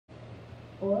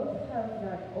All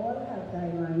health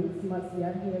guidelines must be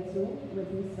adhered to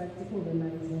with respect to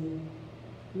COVID-19.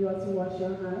 You are to wash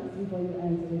your hands before you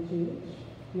enter the church.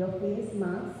 Your face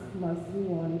mask must be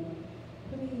worn.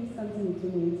 Please continue to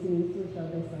maintain social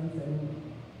distancing.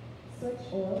 Switch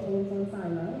all phones on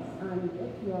silent, and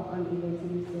if you are unable to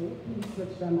do so, please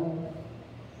switch them off.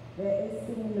 There is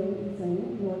still no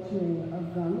eating nor chewing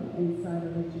of gum inside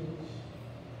of the church.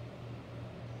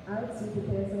 As we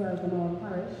prepare to welcome our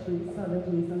parish priest, Father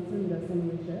Jason Sundar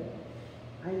Singh,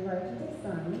 I invite you to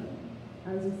stand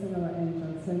as we sing our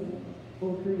entrance hymn,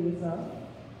 O Creator,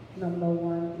 number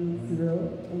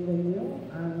 180 in the new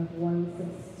and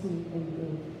 162 in the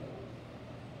old.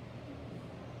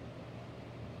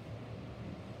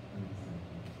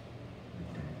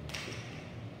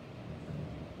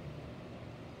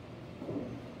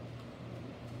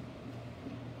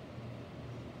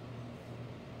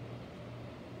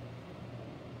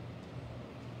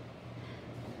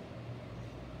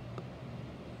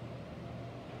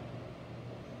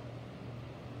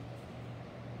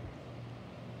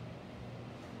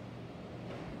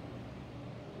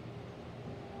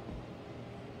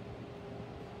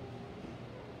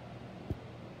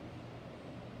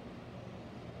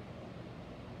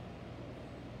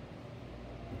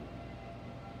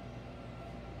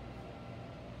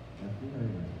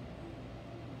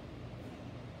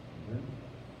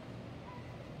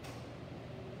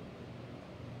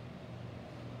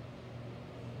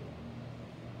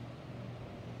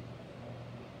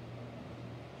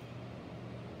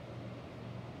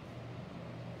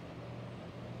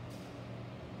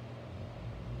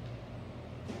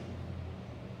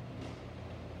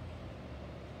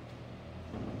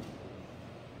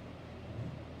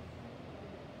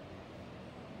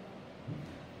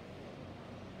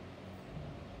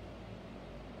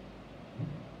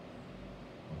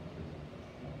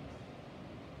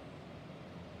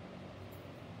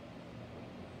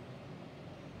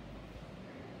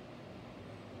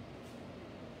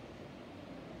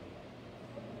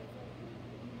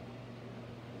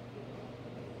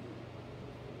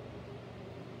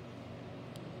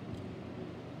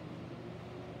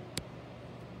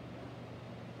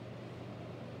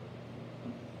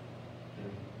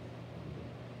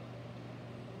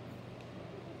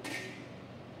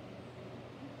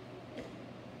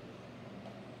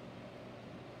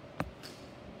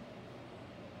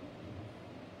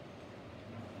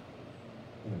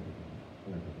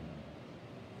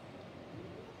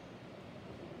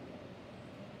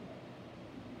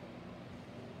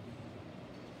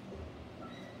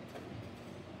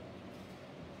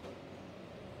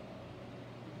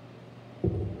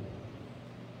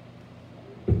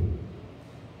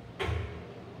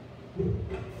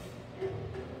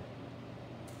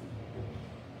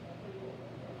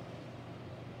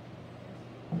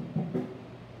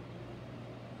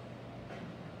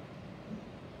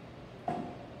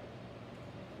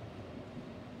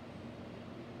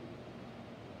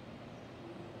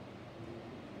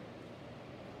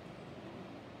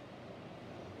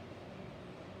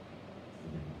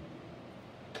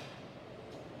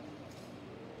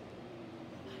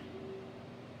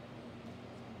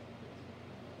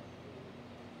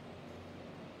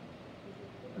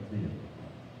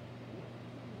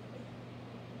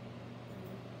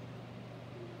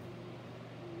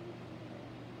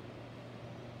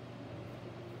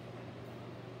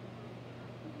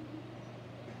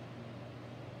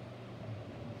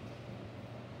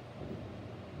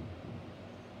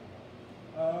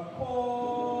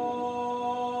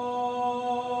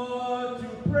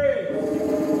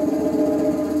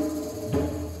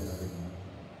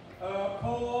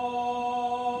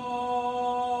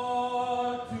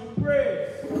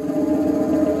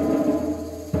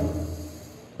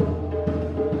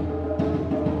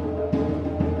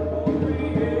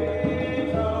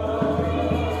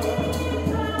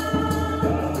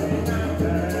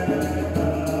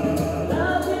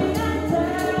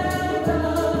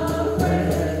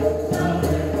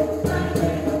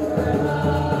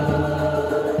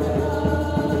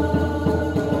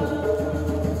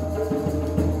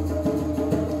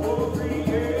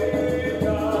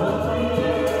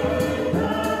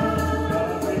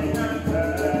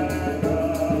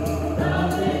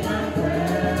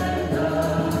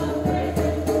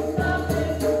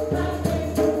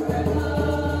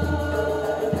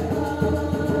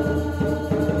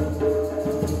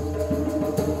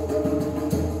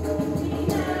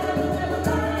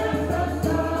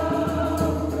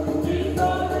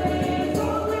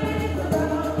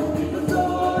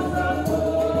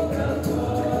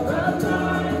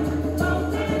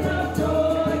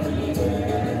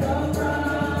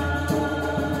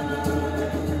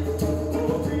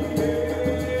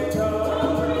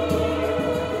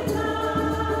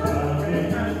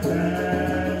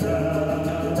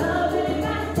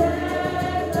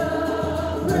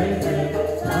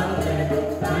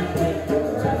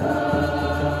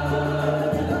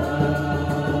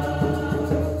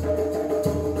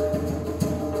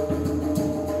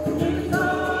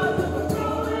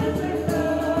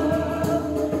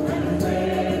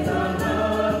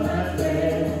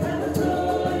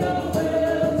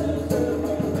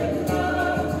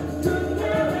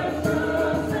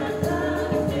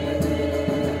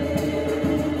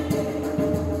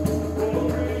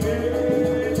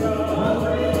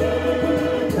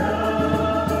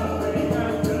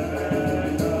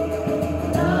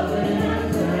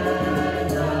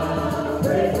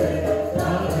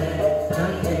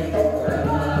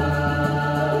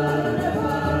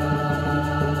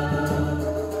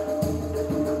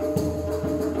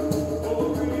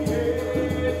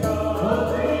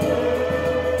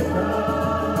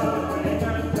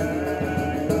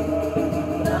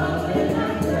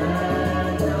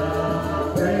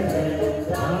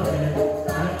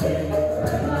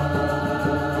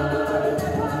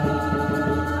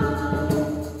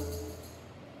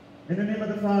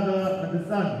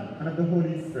 and of the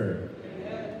Holy Spirit.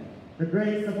 Amen. The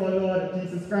grace of our Lord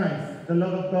Jesus Christ, the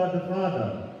love of God the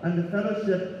Father, and the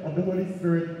fellowship of the Holy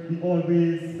Spirit be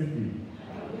always with you.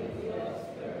 And with your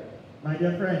spirit. My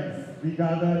dear friends, we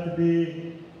gather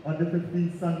today on the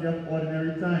 15th Sunday of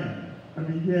Ordinary Time,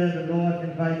 and we hear the Lord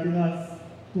inviting us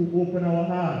to open our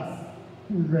hearts,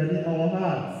 to ready our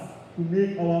hearts, to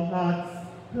make our hearts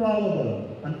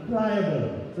pliable and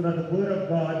pliable, so that the word of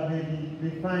God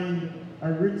may find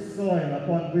a rich soil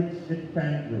upon which it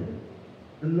can grow.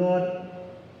 The Lord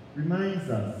reminds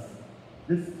us,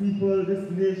 this people,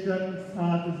 this nation's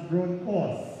heart is grown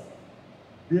coarse.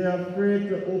 They are afraid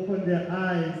to open their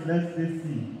eyes lest they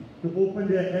see, to open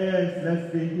their ears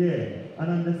lest they hear, and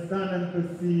understand and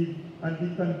perceive, and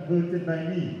be converted by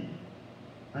me,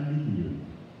 and be healed.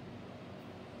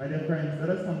 My dear friends, let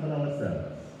us humble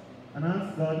ourselves and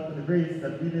ask God for the grace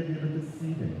that we may be able to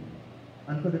see him,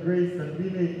 and for the grace that we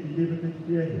may be able to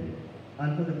hear him,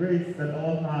 and for the grace that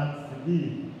our hearts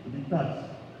indeed will be touched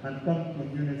and come to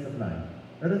newness of life.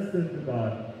 Let us turn to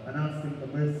God and ask him for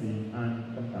mercy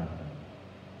and compassion.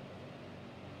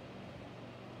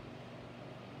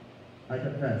 I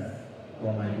confess, O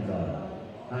Almighty God,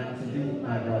 and to you,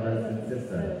 my brothers and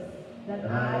sisters, that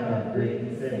I have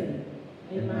greatly sinned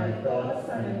in my thoughts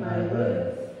and in my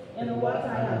words, in what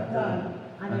I have done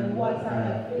and in what I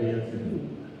have failed to do,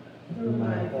 through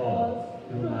my fault,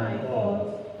 through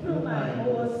my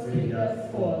most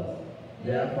grievous fault.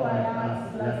 Therefore I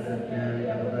ask Blessed Mary,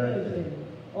 ever Virgin,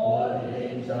 all the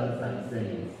angels and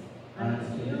saints, and to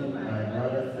you, my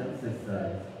brothers and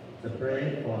sisters, to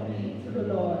pray for me to the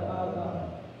Lord our God.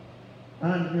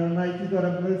 And the Almighty God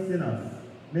have mercy on us.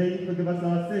 May he forgive us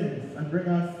our sins and bring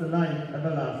us to life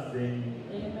everlasting.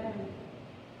 Amen.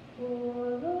 O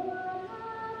Lord,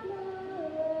 have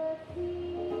mercy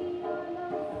on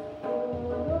us. O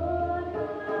Lord,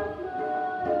 have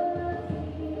mercy.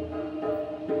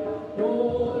 O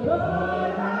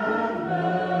Lord, have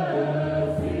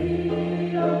mercy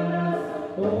on us.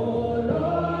 O Lord,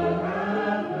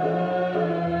 have mercy.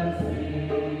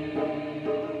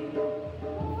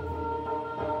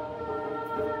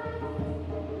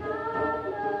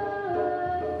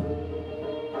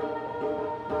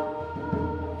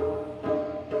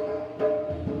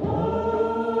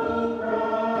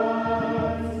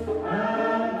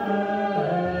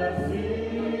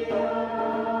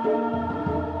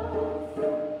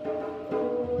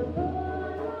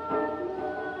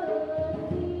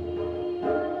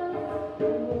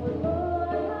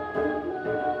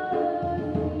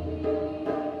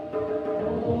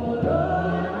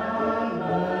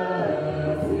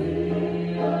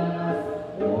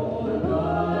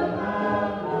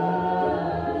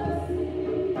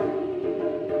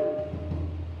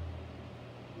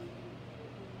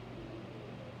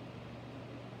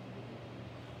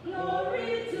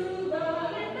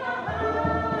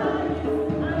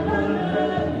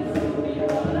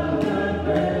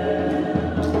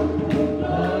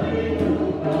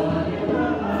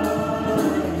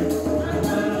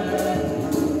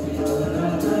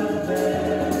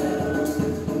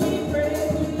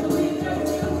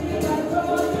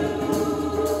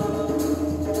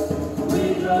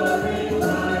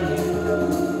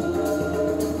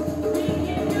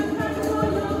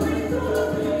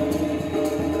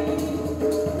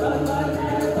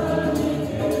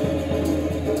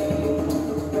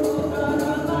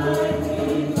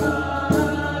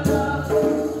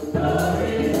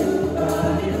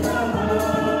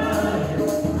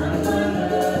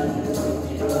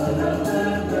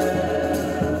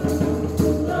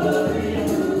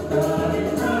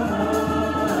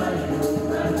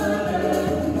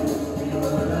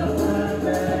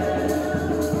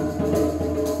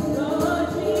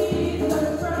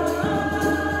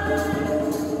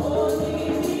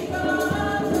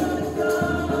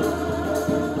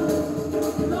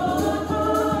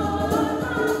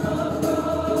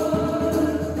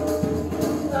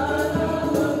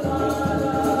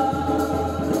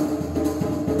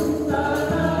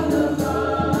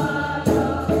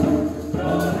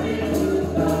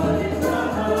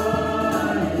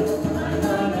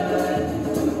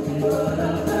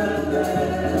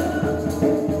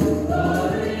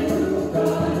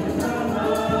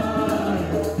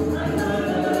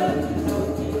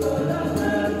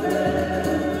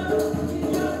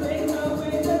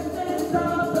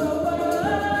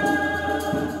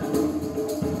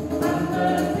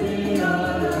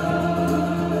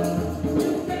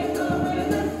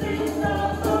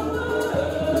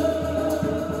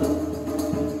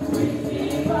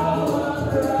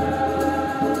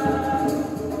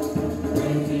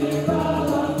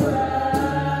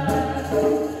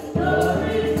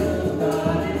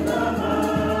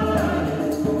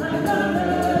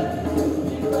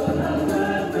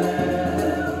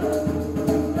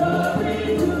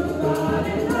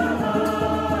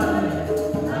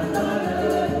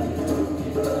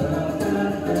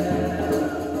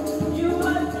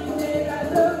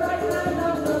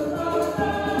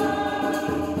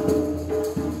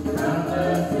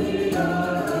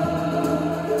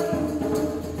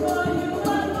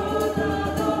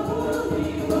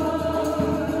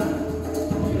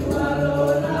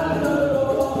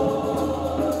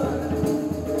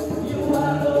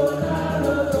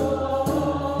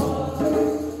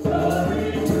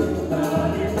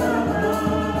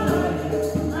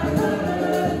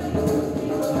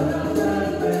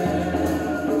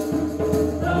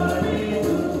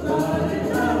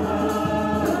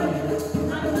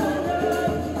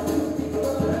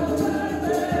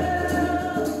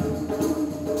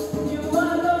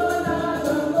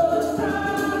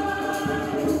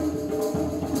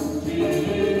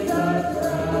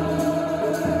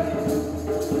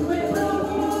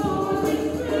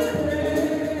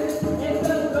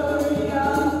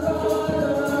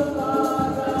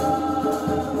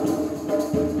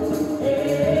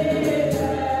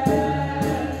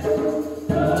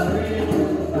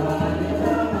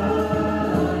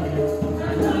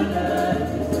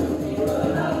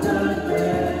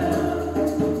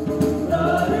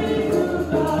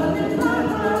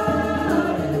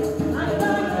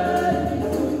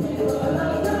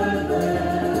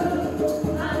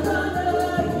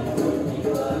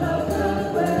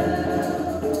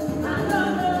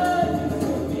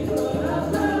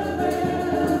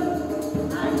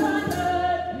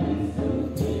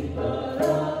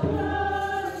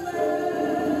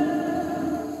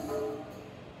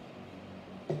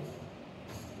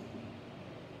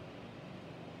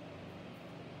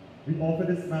 We offer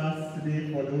this Mass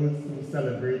today for those who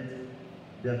celebrate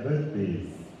their birthdays.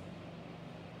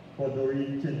 For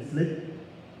Doreen Chinslick,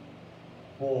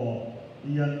 for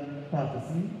Ian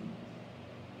Patterson,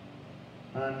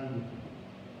 and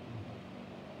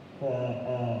for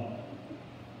our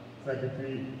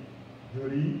Secretary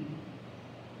Julie.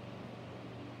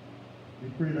 We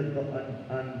pray that God,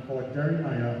 and for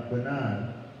Jeremiah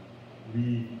Bernard,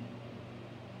 we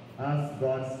ask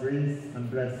God's grace and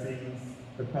blessings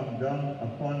to come down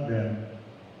upon them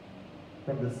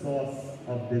from the source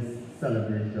of this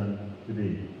celebration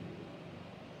today.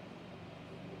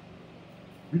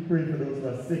 We pray for those who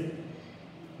are sick.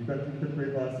 We continue to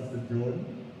pray for our Sister Joan.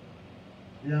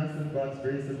 We ask that God's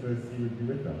grace and mercy would be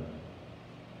with her,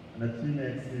 and that she may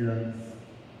experience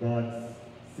God's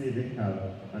saving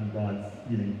help and God's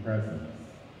healing presence.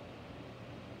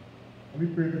 And we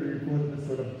pray for the repose of the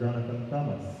soul of Jonathan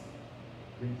Thomas.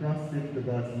 We trust him to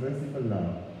God's merciful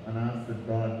love and ask that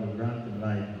God will grant him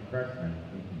life, refreshment,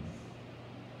 and peace.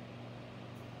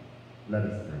 Let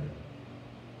us pray.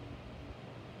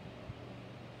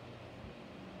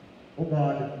 O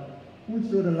God, who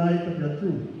show the light of your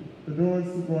truth to those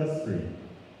who go astray,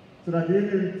 so that they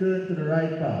may return to the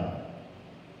right path,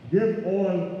 give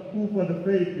all who for the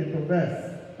faith they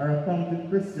profess are accounted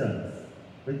Christians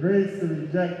the grace to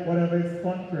reject whatever is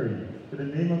contrary to the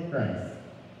name of Christ,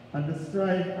 and to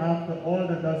strive after all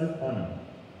that does it honor.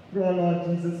 Through our Lord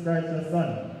Jesus Christ, your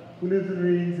Son, who lives and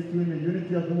reigns between the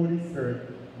unity of the Holy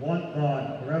Spirit, one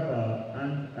God, forever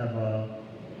and ever.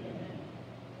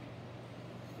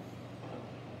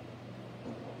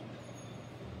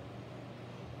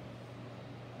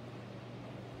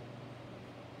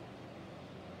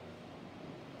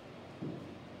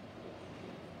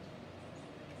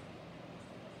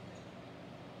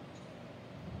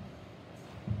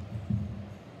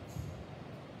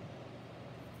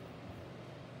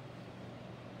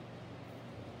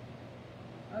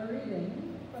 A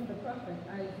reading from the prophet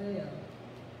Isaiah.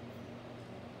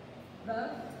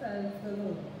 Thus says the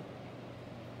Lord,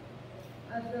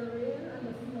 as the rain and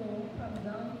the snow come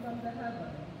down from the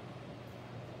heavens,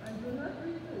 and do not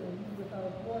return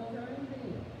without watering the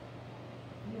earth,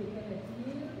 making it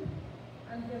yield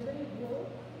and giving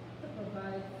growth to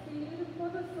provide seed for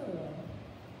the sower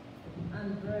and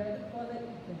bread for the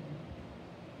eating.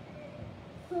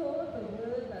 So the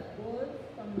word that goes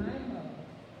from my mouth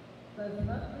does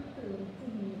not return to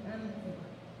me empty,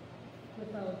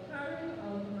 without carrying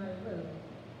out my will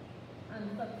and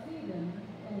succeeding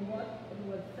in what it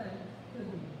was sent to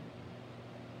do.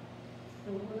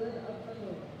 The word of the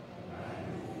Lord.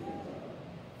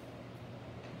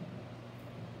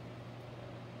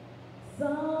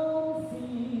 Some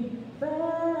seed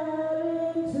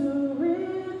fell into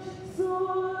rich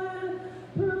soil,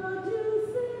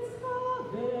 produces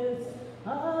harvest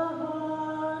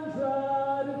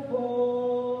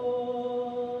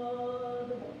 100-fold.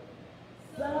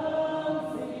 Some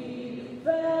seed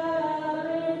fell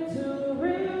into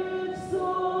rich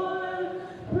soil,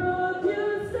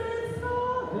 produces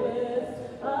harvest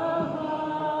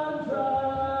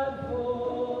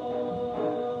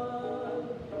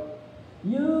 100-fold.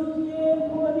 You care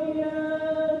for the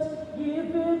earth,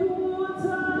 give it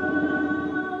water.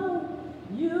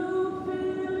 You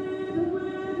fill it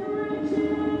with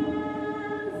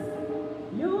riches.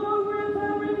 Your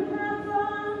river in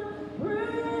heaven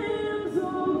brims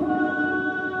over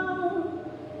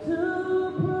to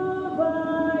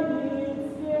provide its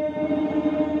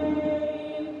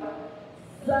gain.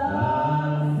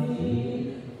 Some seed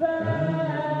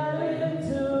fell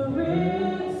into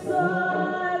rich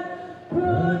soil,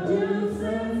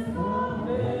 produces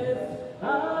harvest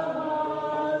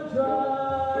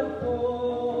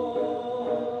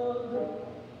 100-fold.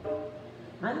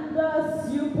 And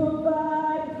thus you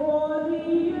provide for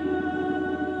the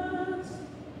earth.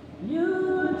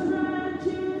 You drench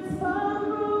its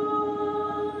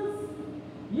furrows.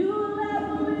 You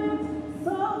level it,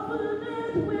 soften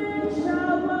it with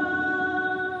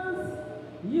showers.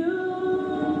 You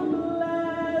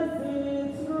bless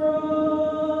its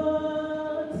growth.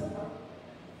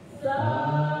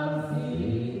 Some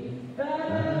seed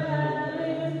fell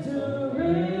into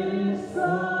rich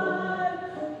soil,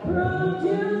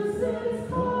 produces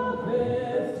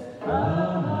harvest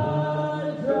 100-fold.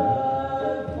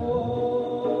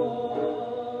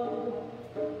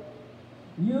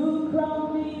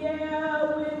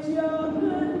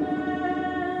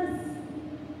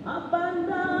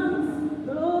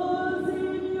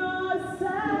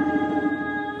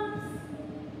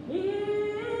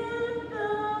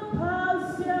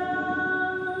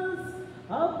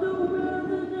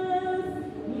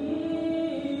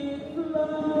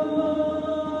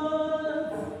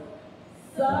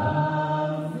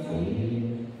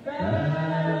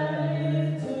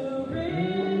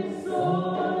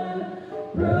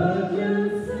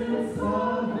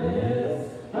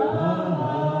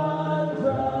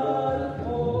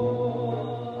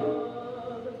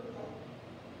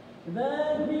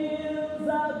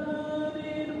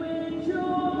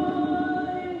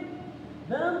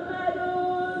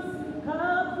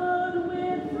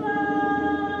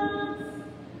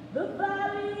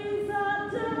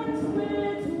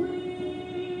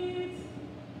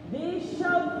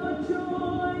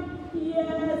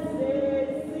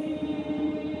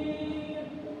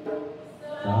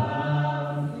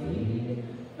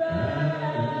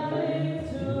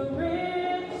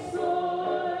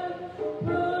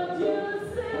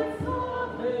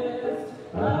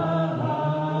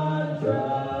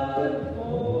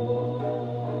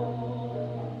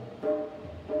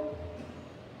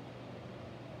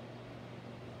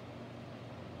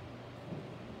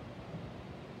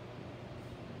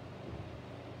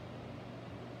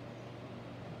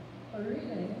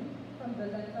 the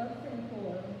letter of St.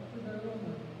 Paul to the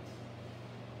Romans.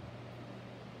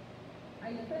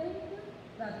 I think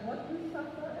that what we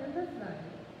suffer in this life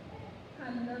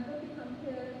can never be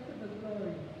compared to the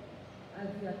glory as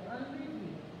yet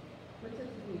unrevealed, which is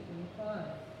waiting for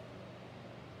us.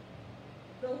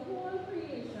 The whole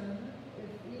creation is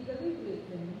eagerly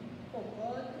waiting for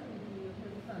God to reveal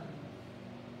his Son.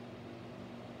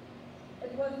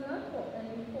 It was not for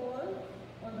any fault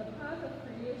on the part of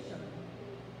creation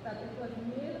that it was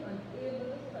made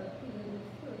unable to attain its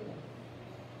purpose.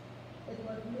 It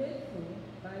was made so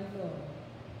by God.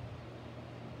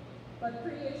 But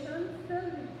creation still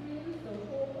retains the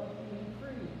hope of being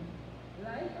free,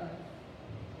 like us,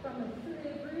 from its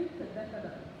slavery to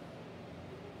decadence,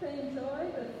 to enjoy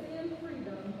the same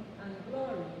freedom and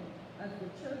glory as the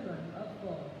children of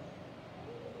God.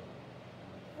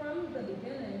 From the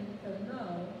beginning till now,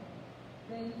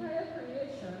 the entire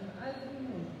creation, as we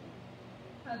know,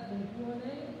 has been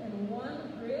groaning in one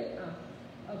great act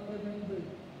of giving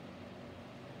birth.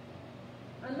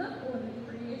 And not only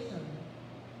creation,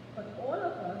 but all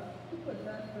of us who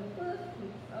possess the first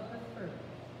fruits of the Spirit.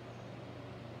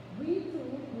 We too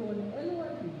groan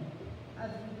inwardly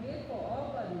as we wait for our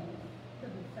bodies to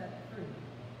be set free.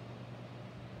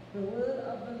 The word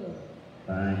of the Lord.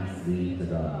 Thanks be to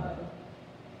God.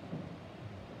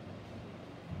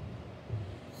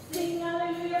 Sing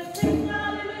hallelujah, sing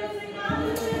hallelujah, sing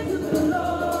hallelujah to the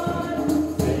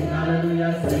Lord. Sing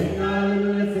hallelujah, sing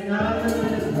hallelujah, sing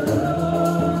hallelujah to the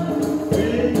Lord.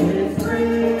 Sing his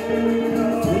praise, sing his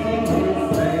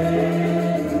praise,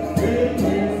 sing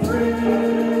his praise,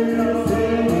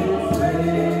 sing his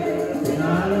praise. Sing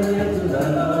hallelujah to the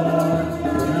Lord,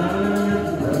 sing hallelujah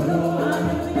to the Lord,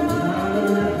 sing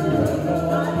hallelujah to the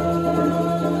Lord.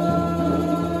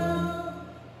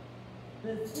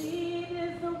 The seed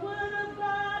is the word of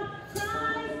God,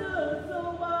 Christ the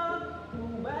sower.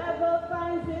 Whoever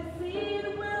finds his seed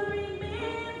will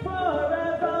remain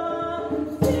forever.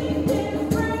 Sing his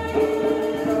praise,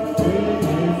 Sing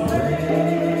his praise,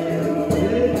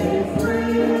 sing his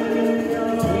praise,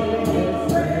 sing his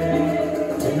praise.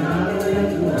 Sing hallelujah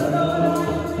to the Lord,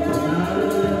 sing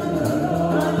hallelujah to the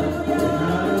Lord, sing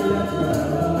hallelujah to the Lord.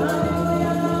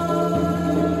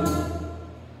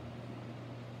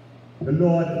 The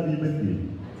Lord be with you.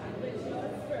 and with your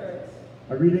spirit.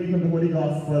 A reading from the Holy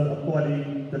Gospel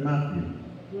according to Matthew.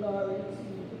 Glory to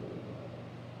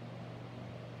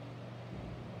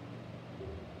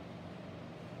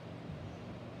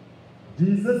you.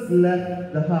 Jesus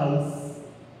left the house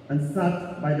and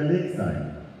sat by the lakeside.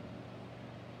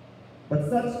 But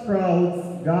such crowds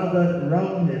gathered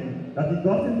around him that he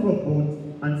got into a boat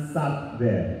and sat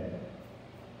there.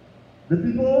 The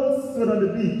people stood on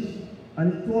the beach, and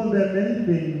he told them many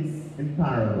things in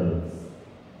parables.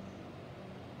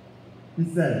 He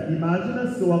said, imagine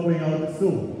a sower going out to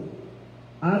sow.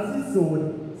 As he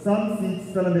sowed, some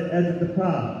seeds fell on the edge of the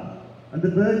path, and the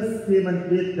birds came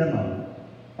and ate them up.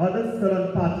 Others fell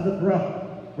on patches of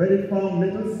rock, where they found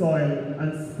little soil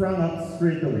and sprang up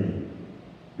straight away,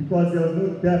 because there was no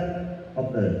depth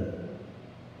of earth.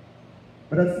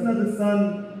 But as soon as the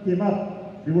sun came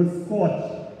up, they were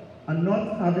scorched, and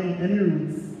not having any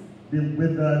roots, they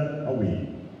withered away.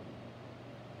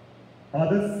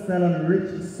 Others fell on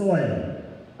rich soil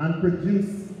and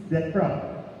produced their crop,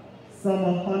 some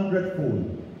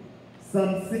 100-fold,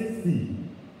 some 60,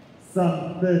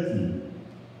 some 30.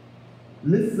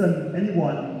 Listen,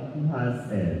 anyone who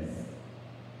has ears.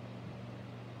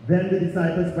 Then the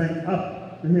disciples went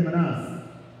up to him and asked,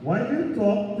 why do you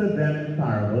talk to them in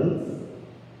parables?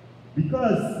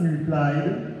 Because, he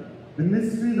replied, the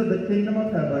mysteries of the kingdom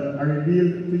of heaven are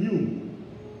revealed to you,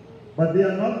 but they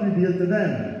are not revealed to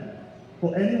them.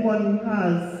 For anyone who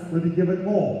has will be given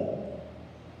more,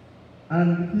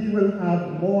 and he will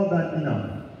have more than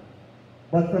enough.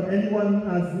 But from anyone who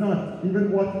has not,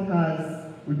 even what he has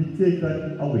will be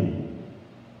taken away.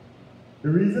 The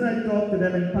reason I talk to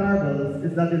them in parables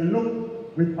is that they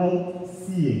look without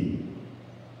seeing,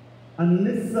 and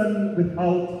listen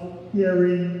without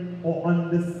hearing or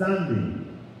understanding.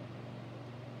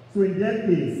 So in their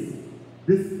case,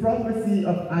 this prophecy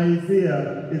of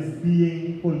Isaiah is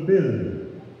being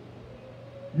fulfilled.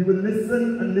 You will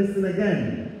listen and listen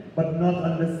again, but not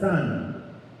understand.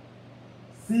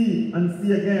 See and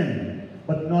see again,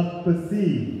 but not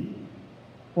perceive.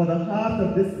 For the heart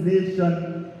of this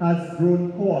nation has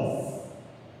grown coarse.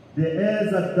 Their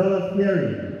ears are dull of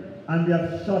hearing, and they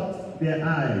have shut their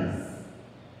eyes,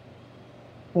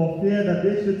 for fear that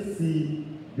they should see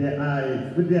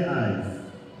with their eyes,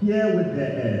 hear with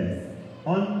their ears,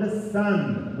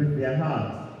 understand with their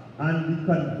heart, and be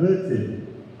converted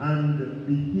and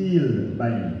be healed by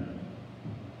me.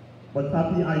 but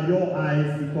happy are your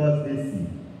eyes because they see,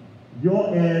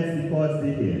 your ears because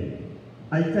they hear.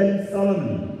 I tell you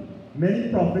solemnly, many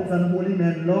prophets and holy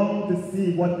men long to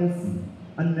see what you see,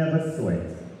 and never saw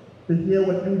it, to hear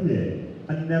what you hear,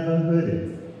 and never heard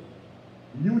it.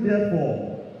 You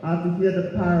therefore are to hear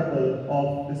the parable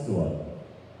of the sower.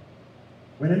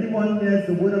 When anyone hears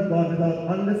the word of God without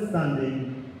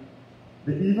understanding,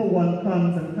 the evil one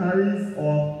comes and carries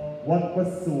off what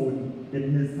was sown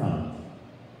in his heart.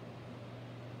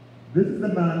 This is the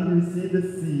man who received the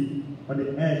seed on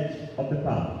the edge of the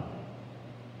path.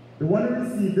 The one who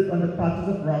received it on the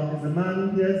patches of rock is the man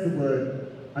who hears the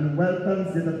word and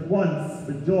welcomes it at once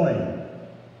with joy,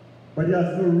 but he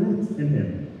has no root in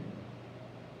him.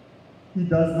 He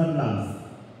does not last.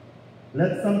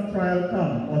 Let some trial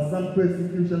come or some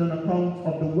persecution on account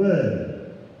of the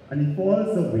word, and he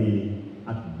falls away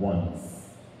at once.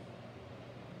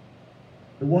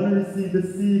 The one who received the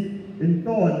seed in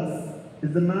thorns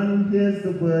is the man who hears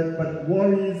the word but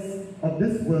worries of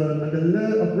this world, and the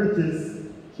lure of riches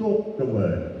choke the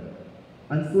word,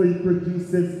 and so he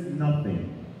produces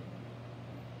nothing.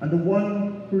 And the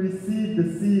one who received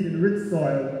the seed in rich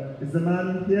soil is the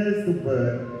man who hears the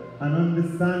word and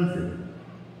understands it.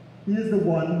 He is the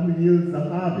one who yields the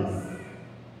harvest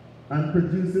and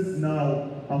produces now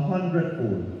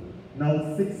 100-fold,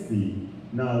 now 60,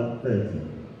 now 30.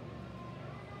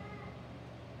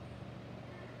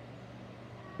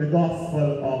 The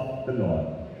Gospel of the Lord.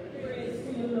 Praise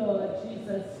to you, Lord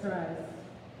Jesus Christ.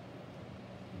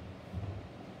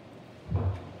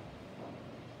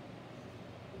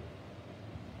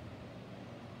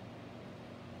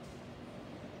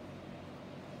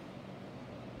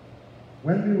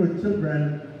 When we were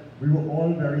children, we were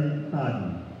all very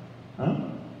hardy. Huh?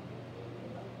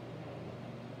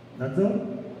 Not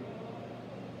so?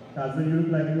 Castle, you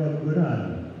look like you were good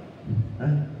hardy.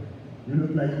 Huh? You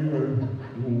look like you were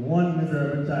one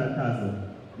miserable child, Castle.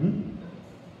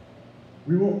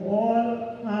 We were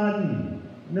all hardy.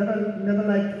 Never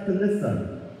liked to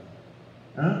listen.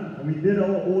 Huh? And we did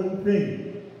our own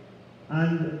thing.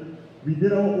 And we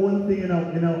did our own thing in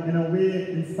a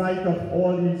way, in spite of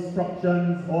all the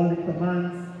instructions, all the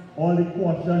commands, all the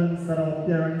cautions that our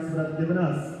parents would have given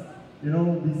us. You know,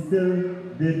 we still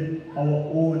did our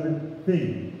own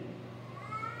thing.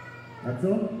 That's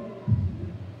all?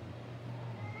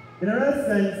 In a real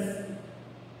sense,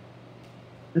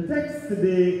 the text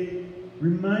today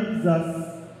reminds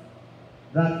us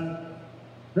that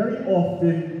very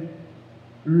often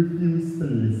we refuse to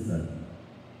listen.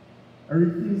 A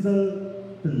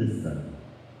refusal to listen.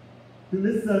 To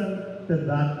listen to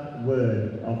that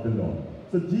word of the Lord.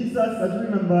 So Jesus, as you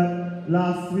remember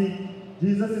last week,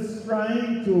 Jesus is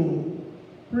trying to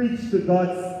preach to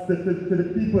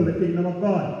the people, the kingdom of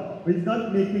God. But he's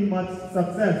not making much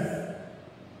success.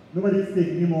 Nobody's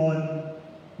taking him on.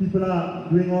 People are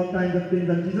doing all kinds of things,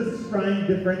 and Jesus is trying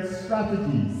different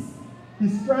strategies.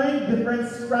 He's trying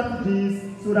different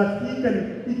strategies so that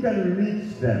he can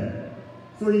reach them.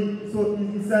 So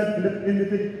he said in the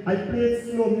thing, I play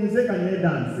slow music and you're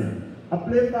dancing. I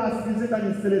play fast music and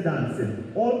you're still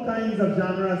dancing. All kinds of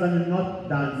genres and you're not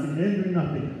dancing, you ain't doing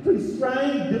nothing. So he's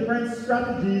trying different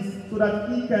strategies so that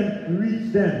he can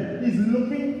reach them. He's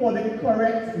looking for the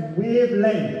correct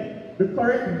wavelength. The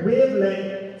correct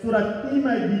wavelength so that he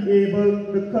might be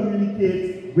able to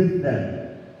communicate with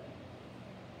them.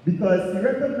 Because he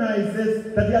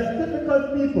recognizes that they are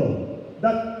difficult people,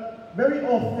 that very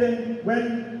often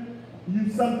when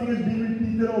something is being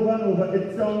repeated over and over,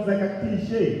 it sounds like a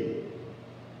cliche.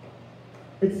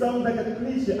 It sounds like a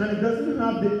cliche, and it doesn't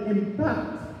have the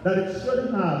impact that it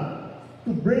should have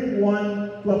to bring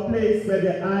one to a place where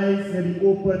their eyes may be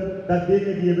open, that they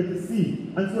may be able to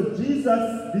see. And so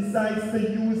Jesus decides to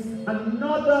use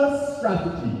another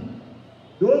strategy.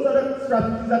 Those other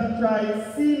strategies that he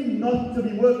tries seem not to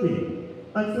be working.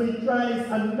 And so he tries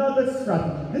another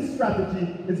strategy. This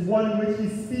strategy is one in which he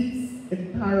speaks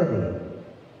in parable.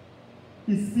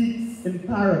 He speaks in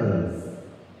parables.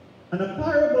 And a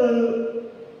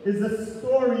parable is a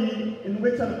story in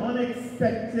which an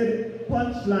unexpected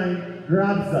punchline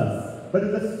grabs us. But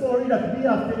it's a story that we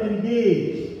have to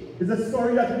engage. It's a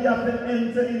story that we have to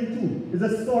enter into. It's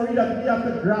a story that we have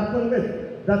to grapple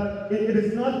with. That it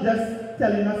is not just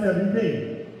telling us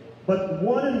everything, but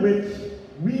one in which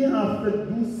we have to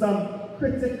do some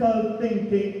critical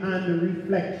thinking and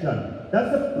reflection.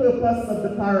 That's the purpose of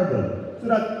the parable, so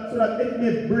that it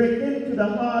may break into the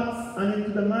hearts and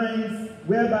into the minds,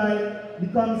 whereby it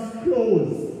becomes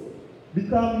closed,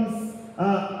 becomes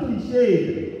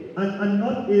cliched, and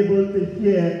not able to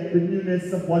hear the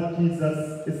newness of what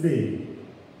Jesus is saying.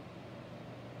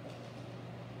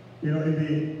 You know,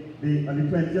 in on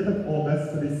the 20th of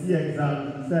August for the C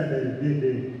exams, he said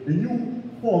the new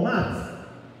format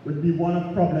would be one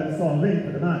of problem solving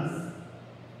for the maths.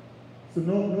 So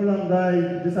no longer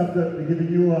you just have to be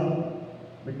giving you a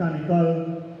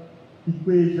mechanical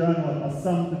equation or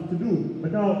something to do.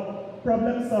 But now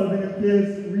problem solving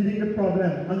entails reading the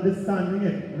problem, understanding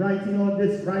it, writing all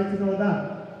this, writing all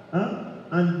that,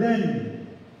 and then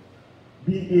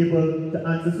being able to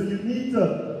answer. So you need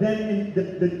to then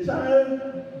the child,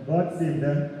 God save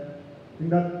them. I think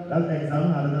that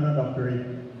exam had another doctorate.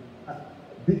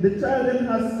 The child then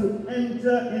has to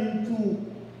enter into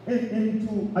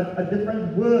a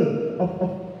different world of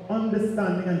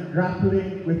understanding and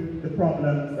grappling with the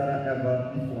problems that are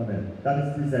ever before them, that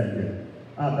are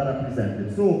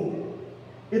presented. So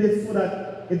it is so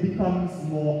that it becomes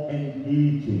more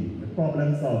engaging, the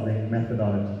problem-solving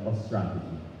methodology or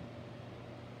strategy.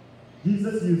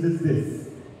 Jesus uses this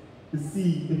to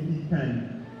see if he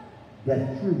can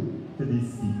get through to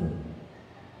these people.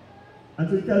 And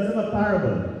so he tells them a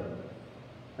parable.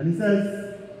 And he says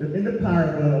that in the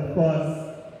parable, of course,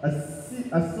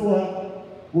 a sower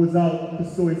goes out to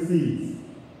sow his seeds.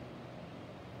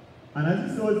 And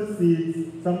as he sows the seeds,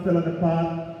 some fell on the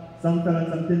path, some fell on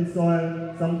some thin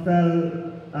soil, some fell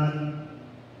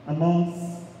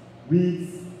amongst weeds,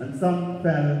 and some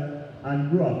fell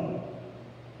and grew up.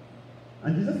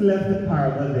 And Jesus left the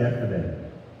parable there for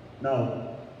them.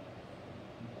 Now,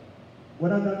 what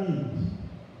does that mean?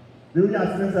 They will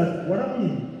ask themselves, what does it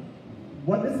mean?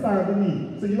 What does parable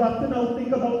mean? So you have to now think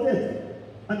about it.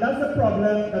 And that's the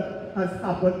problem that has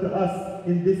happened to us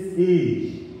in this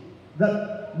age.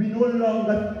 That we no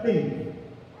longer think.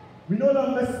 We no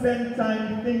longer spend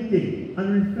time thinking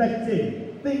and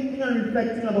reflecting. Thinking and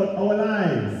reflecting about our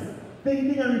lives.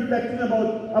 Thinking and reflecting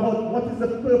about what is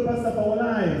the purpose of our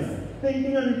lives.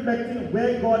 Thinking and reflecting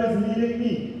where God is leading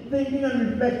me. Thinking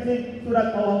and reflecting so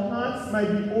that our hearts might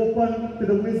be open to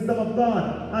the wisdom of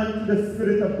God and to the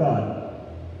Spirit of God.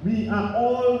 We are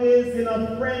always in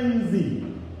a frenzy,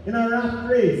 in a rat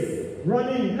race,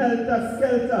 running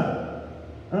helter-skelter.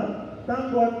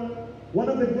 Thank God, one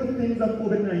of the good things of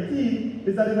COVID-19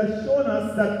 is that it has shown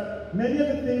us that many of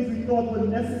the things we thought were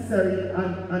necessary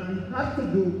and we had to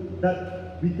do,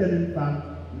 that we can in fact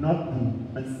not do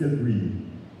and still breathe.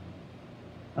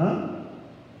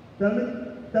 Tell me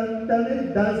if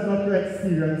that is not your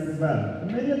experience as well.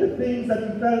 Many of the things that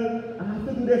you felt, I have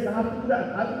to do this, I have to do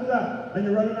that, I have to do that, and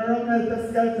you're running around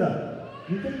helter-skelter.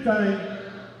 You take time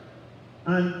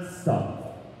and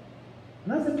stop.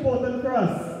 And that's important for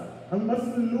us. And we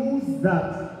mustn't lose that.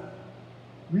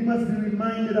 We must be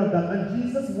reminded of that. And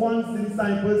Jesus wants the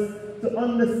disciples to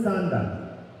understand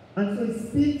that. And so he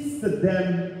speaks to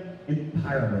them in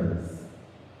parables.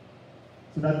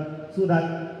 So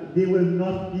that they will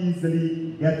not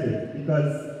easily get it,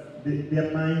 because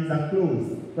their minds are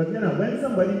closed. But when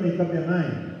somebody makes up their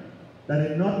mind that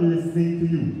they're not listening to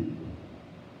you,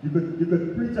 you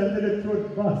could preach until the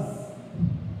throat busts.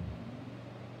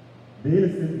 They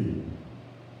listen to you.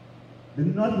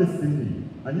 They're not listening to you.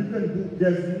 And you can do,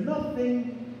 there's nothing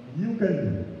you can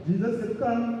do. Jesus could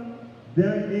come,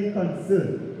 they're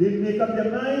inconcerned. They make up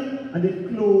their mind and they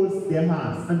close their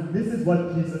hearts. And this is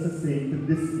what Jesus is saying to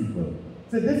these people.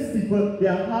 To these people,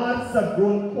 their hearts have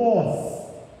grown coarse.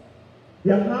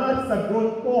 Their hearts have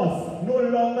grown coarse. No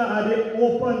longer are they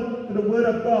open to the Word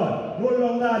of God. No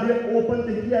longer are they open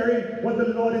to hearing what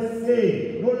the Lord is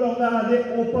saying. No longer are they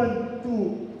open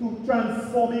to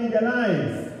transforming their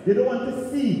lives. They don't want to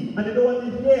see and they don't want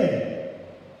to hear.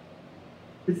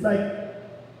 It's like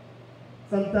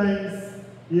sometimes,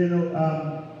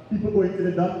 people going to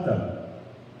the doctor.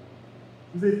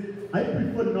 You say, I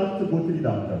prefer not to go to the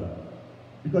doctor.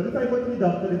 Because if I go to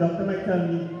the doctor might tell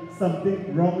me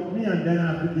something wrong with me and then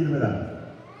I have to deal with that.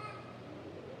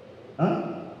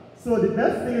 So the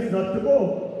best thing is not to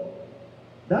go.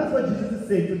 That's what Jesus is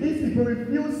saying. So these people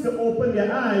refuse to open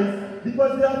their eyes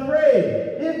because they are afraid.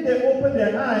 If they open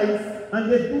their eyes and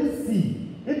they do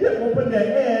see, if they open their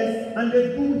ears and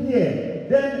they do hear,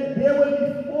 then they will be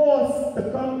forced to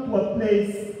come to a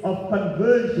place of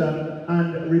conversion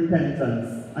and repentance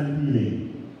and healing.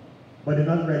 But they're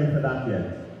not ready for that yet.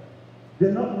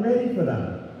 They're not ready for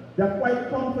that. They're quite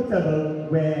comfortable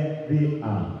where they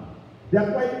are.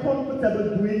 They're quite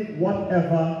comfortable doing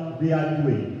whatever they are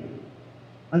doing.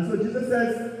 And so Jesus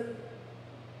says,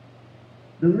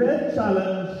 the real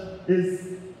challenge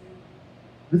is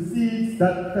the seeds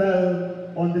that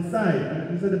fell on the side.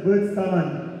 And he said the birds come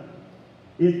and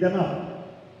ate them up.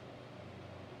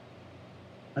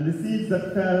 And the seeds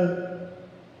that fell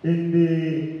in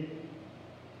the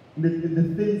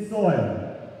thin soil.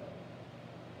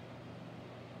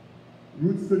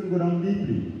 roots couldn't go down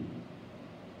deeply.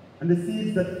 And the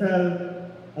seeds that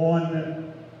fell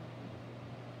on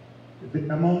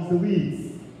amongst the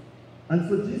weeds. And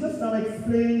so Jesus now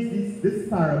explains this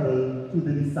parable to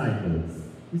the disciples.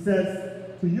 He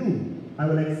says, to you I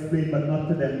will explain, but not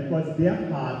to them, because their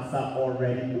hearts are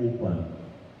already open.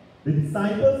 The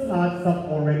disciples' hearts are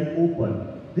already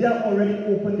open. They have already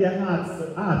opened their hearts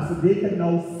so they can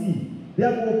now see. They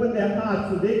have opened their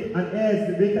hearts and ears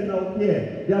so they can now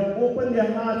hear. They have opened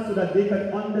their hearts so that they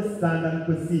can understand and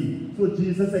perceive. So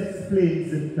Jesus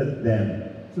explains it to them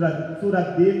so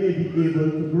that they may be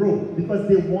able to grow because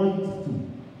they want to.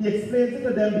 He explains it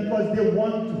to them because they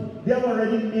want to. They have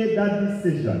already made that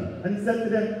decision. And he said to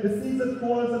them, the seeds that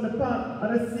falls on the path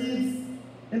are the seeds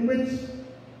in which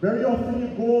very often you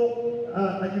go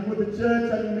and you go to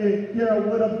church and you may hear a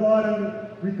word of God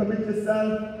and recommit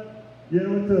yourself,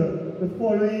 to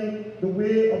following the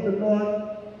way of the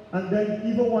Lord, and then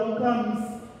evil one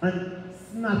comes and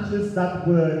snatches that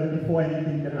word before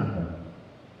anything can happen.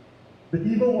 The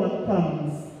evil one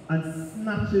comes and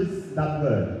snatches that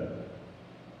word.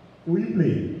 So what you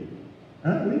play?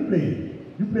 What you play?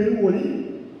 You play holy?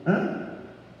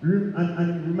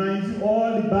 And reminds you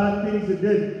all the bad things you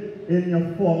did in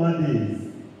your former days.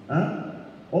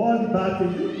 All the bad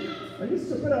things. Are you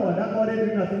stupid or what? That God ain't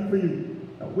doing nothing for you.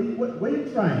 What are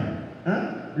you trying?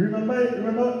 You remember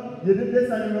you did this,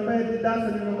 and you remember you did that,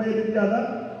 and you remember you did the other?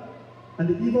 And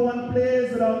the evil one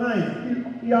plays with our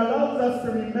minds. He allows us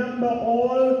to remember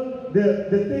all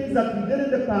the things that we did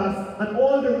in the past and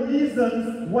all the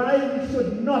reasons why we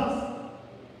should not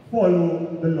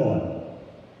follow the Lord.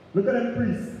 Look at them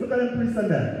priests. Look at them priests and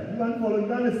them. You want to follow? You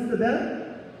want to listen to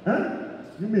them?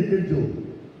 You make a joke.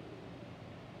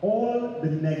 All the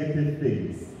negative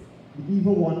things. The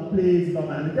evil one plays with our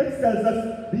mind. The text tells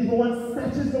us the evil one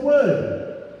snatches the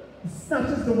word. He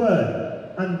snatches the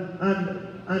word.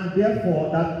 And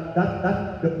therefore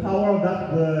that the power of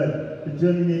that word to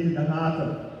germinate in the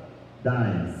heart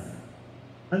dies.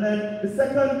 And then the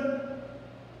second,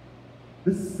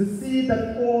 the seed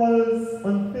that falls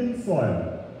on thin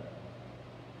soil.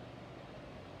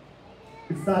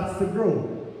 It starts to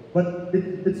grow, but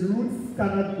its roots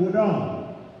cannot go down.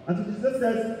 And so Jesus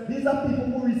says, these are people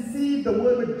who receive the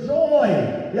word with joy.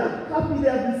 They are happy they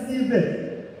have received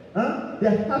it. They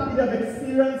are happy they have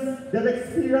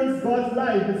experienced God's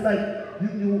life. It's like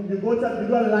you go to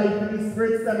do a life in the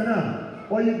spirit seminar,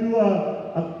 or you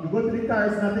go to the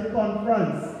charismatic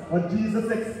conference, or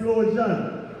Jesus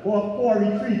explosion, or a core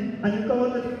retreat, and you come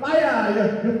out with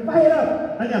fire. You're fired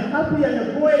up, and you're happy, and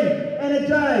you're going,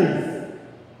 energized.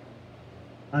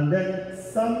 And then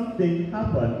something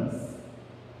happens.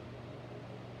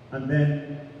 And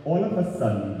then, all of a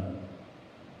sudden,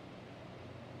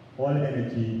 all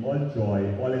energy, all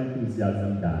joy, all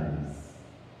enthusiasm dies.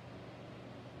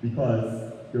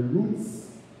 Because the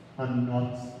roots are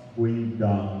not going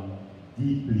down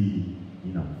deeply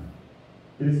enough.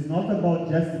 It is not about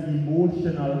just the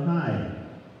emotional high.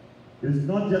 It is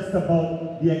not just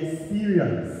about the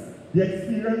experience. The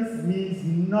experience means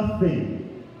nothing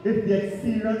if the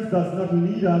experience does not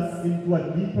lead us into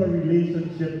a deeper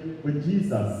relationship with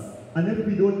Jesus, and if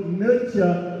we don't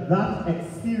nurture that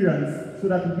experience so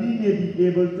that we may be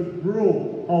able to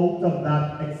grow out of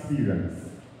that experience.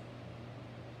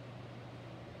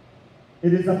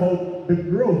 It is about the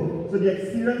growth. So the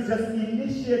experience just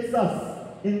initiates us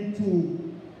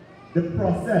into the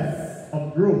process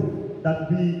of growth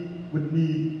that we would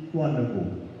need to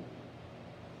undergo.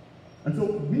 And so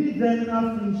we then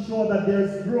have to ensure that there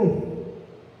is growth.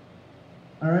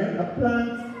 Alright? A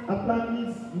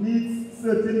plant needs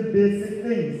certain basic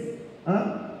things.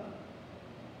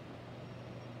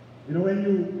 You know, when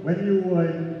you were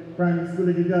in primary school,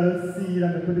 you get a seed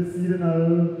and they put the seed in a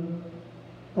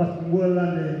cotton wool,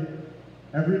 and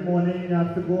every morning you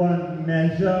have to go and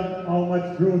measure how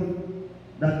much growth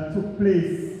that took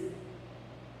place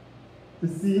to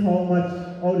see how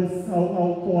tall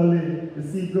the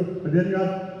seed grows. But then you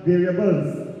have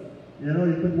variables. You know,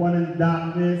 you put one in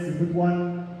darkness, you put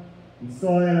one in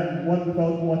soil, and one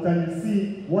without water, and you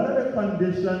see what are the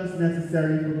conditions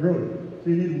necessary for growth. So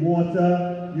you need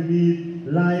water, you need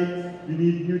light, you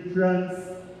need nutrients.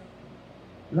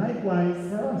 Likewise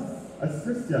for us as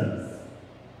Christians,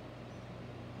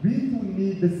 we too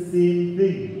need the same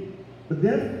thing. But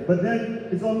then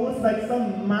it's almost like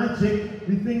some magic.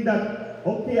 We think that,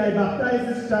 okay, I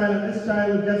baptize this child, and this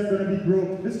child is just going to be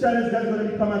grow. This child is just going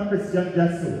to become a Christian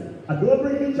just so. I don't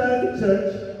bring the child to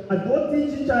church. I don't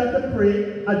teach the child to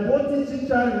pray. I don't teach the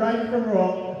child right from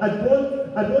wrong. I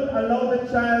don't allow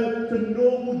the child to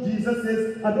know who Jesus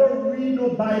is. I don't read no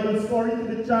Bible story to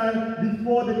the child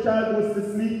before the child goes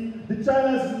to sleep. The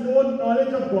child has no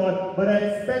knowledge of God, but I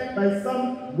expect by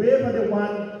some wave of the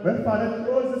one, when Father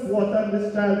throws this water on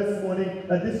this child this morning,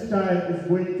 that this child is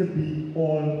going to be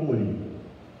all holy.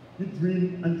 You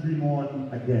dream and dream on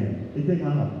again. It ain't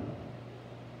gonna happen.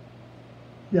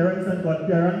 Parents and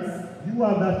godparents, you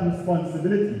have that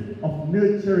responsibility of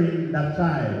nurturing that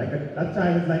child. That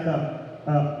child is like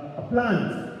a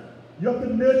plant. You have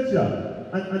to nurture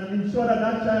and ensure that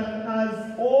that child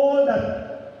has all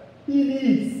that he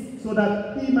needs so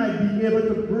that he might be able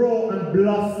to grow and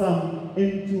blossom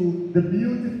into the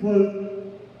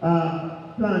beautiful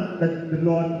plant that the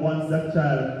Lord wants that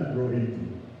child to grow into.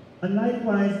 And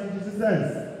likewise, Jesus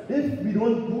says, if we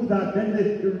don't do that, then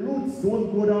the roots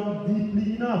don't go down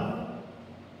deeply enough.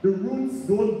 The roots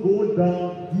don't go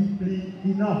down deeply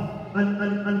enough.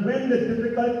 And when the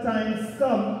difficult times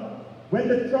come, when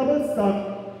the troubles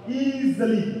come,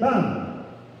 easily, bam,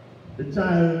 the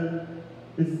child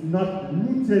is not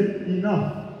rooted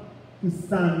enough to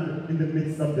stand in the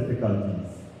midst of difficulties.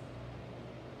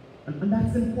 And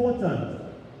that's important.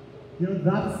 You know,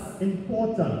 that's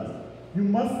important. You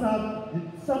must have,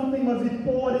 something must be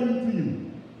poured into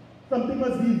you. Something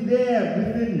must be there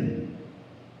within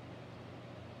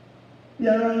you.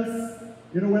 Parents,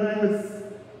 you know, when I was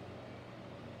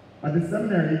in the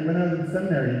seminary,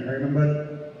 I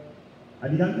remember, I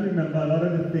began to remember a lot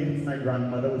of the things my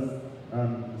grandmother was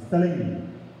telling me,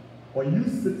 or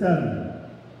used to tell me,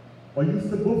 or used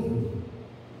to book me.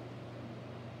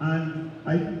 And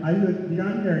I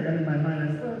began hearing it in my mind,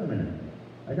 I said, wait a minute.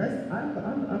 Like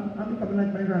I'm becoming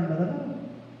like my grandmother now.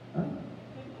 Huh?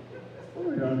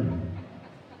 What's going on here?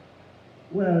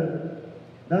 Well,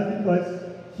 that's because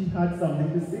she had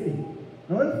something to say.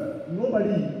 Now, if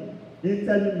nobody ain't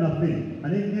tell you nothing,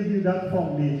 and they give you that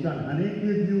foundation, and they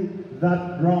give you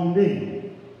that grounding,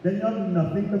 then you have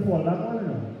nothing to fall back on, you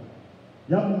know.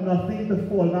 You have nothing to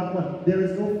fall back on. There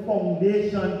is no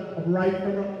foundation of right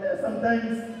from wrong.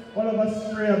 Sometimes all of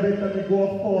us stray a bit and we go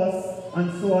off course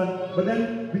and so on. But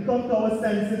then we come to our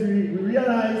senses, we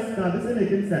realize, now this is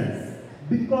making sense.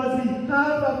 Because we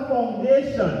have a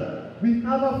foundation. We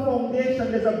have a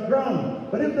foundation, there's a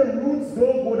ground. But if the roots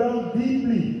don't go down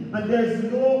deeply, and there's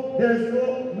no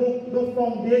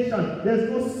foundation, there's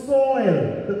no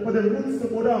soil for the roots to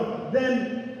go down,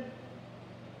 then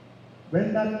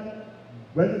when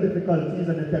the difficulties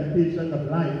and the temptations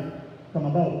of life come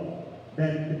about,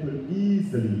 then it will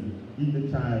easily,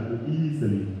 the child will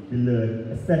easily be lured,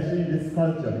 especially in this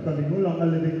culture, because we're no longer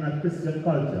living in a Christian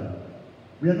culture.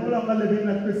 We are no longer living in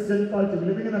a Christian culture,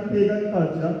 we're living in a pagan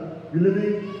culture, we're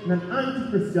living in an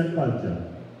anti-Christian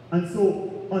culture. And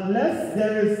so, unless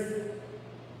there is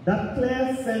that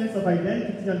clear sense of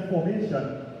identity and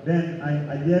formation, then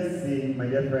I dare say, my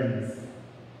dear friends,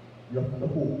 you have to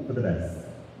hope for the best.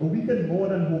 But we can more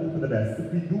than hope for the best.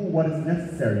 If we do what is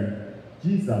necessary,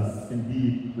 Jesus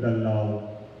indeed would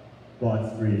allow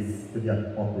God's grace to be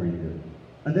operated.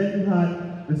 And then you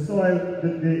had the soil,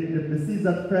 the seeds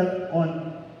that fell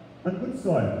on good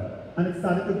soil, and it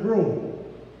started to grow.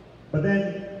 But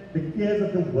then the cares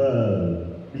of the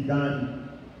world began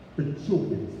to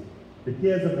choke it. The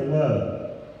cares of the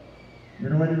world. You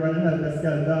know, when you run a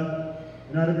helter-skelter,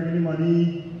 you know how to bring any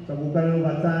money, so work a little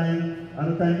overtime, I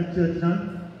don't time for church now.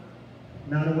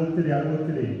 Now I work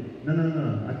today, No.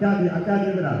 I can't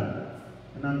live with that.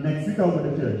 And then next week I'll go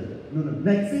to church. No.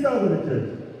 Next week I'll go to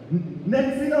church.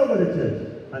 Next week I'll go to church.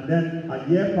 And then a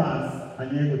year passes,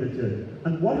 and you go to church.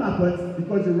 And what happens?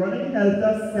 Because you're running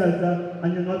helter-skelter,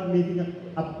 and you're not making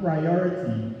a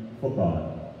priority for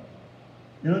God.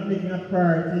 You're not making a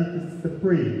priority to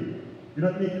pray.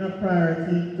 You're not making a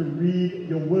priority to read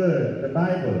your word, the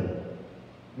Bible.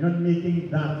 You're not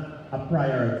making that a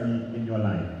priority in your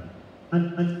life.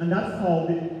 And that's how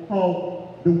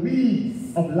the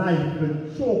weeds of life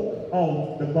will choke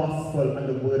out the gospel and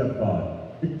the word of God.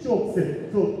 It chokes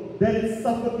it. So then it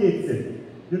suffocates it.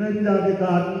 You know, if you have a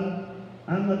garden,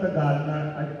 I'm not a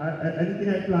gardener. Anything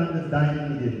I plant is dying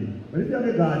immediately. But if you have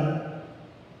a garden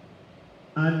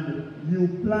and you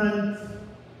plant,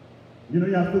 you know,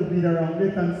 you have to weed around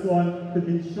it and so on to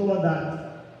ensure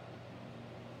that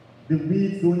the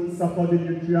weeds don't suffer the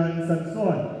nutrients and so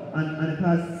on. And it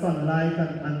has sunlight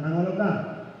and all of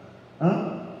that.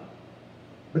 Huh?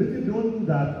 But if you don't do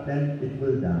that, then it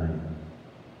will die.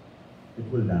 It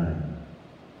will die.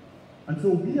 And so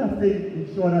we have to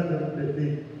ensure that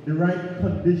the right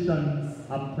conditions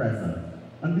are present.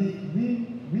 And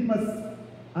we must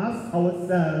ask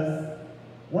ourselves,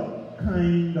 what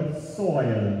kind of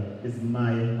soil is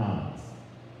my heart?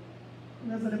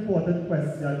 And that's an important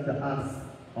question to ask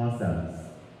ourselves.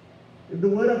 If the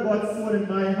word of God is sown in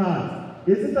my heart,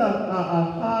 is it a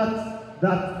heart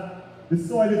that the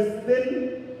soil is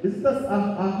thin? Is it a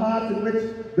heart in which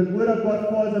the word of God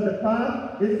falls on the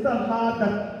path? Is it a heart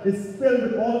that is filled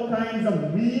with all kinds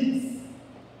of weeds?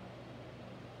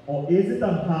 Or is it a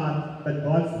heart that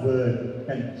God's word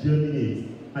can germinate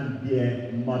and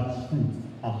bear much fruit,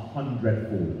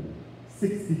 100-fold,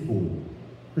 60-fold,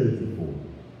 30-fold?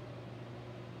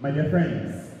 My dear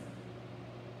friends,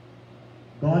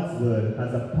 God's word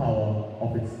has a power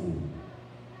of its own.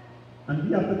 And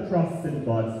we have to trust in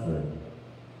God's word.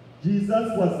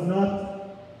 Jesus was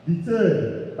not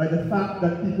deterred by the fact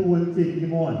that people weren't taking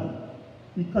him on.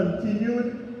 He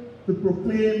continued to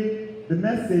proclaim the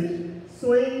message,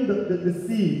 sowing the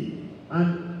seed,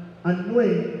 and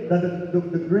knowing that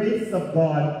the grace of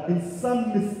God, in some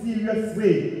mysterious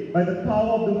way, by the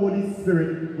power of the Holy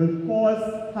Spirit, will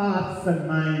cause hearts and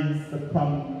minds to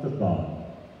come to God.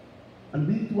 And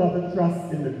we too have to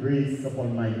trust in the grace of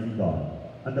Almighty God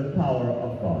and the power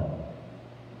of God.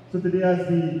 So today, as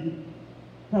we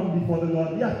come before the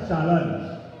Lord, we are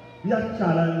challenged. We are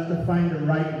challenged to find the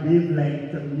right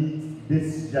wavelength to meet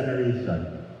this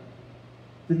generation.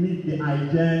 To meet the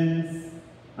iGens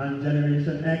and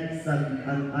Generation X,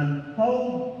 and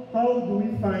how do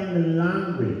we find the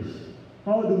language?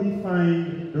 How do we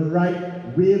find the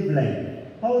right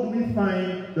wavelength? How do we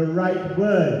find the right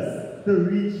words to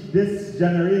reach this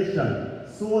generation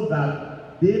so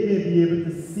that they may be able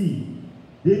to see,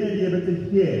 they may be able to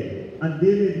hear, and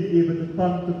they may be able to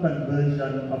come to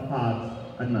conversion of heart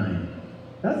and mind?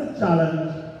 That's a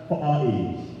challenge for our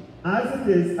age, as it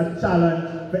is a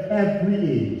challenge for every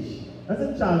age. That's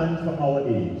a challenge for our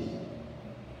age.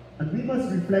 And we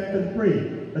must reflect and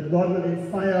pray that God will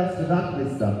inspire us to that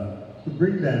wisdom to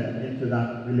bring them into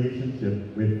that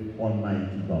relationship with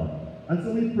Almighty God. And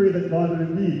so we pray that God will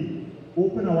indeed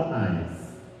open our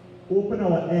eyes, open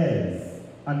our ears,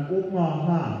 and open our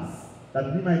hearts,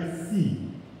 that we might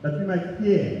see, that we might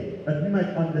hear, that we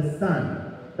might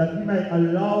understand, that we might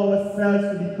allow ourselves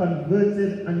to be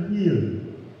converted and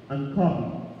healed, and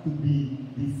come to be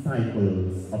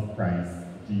disciples of Christ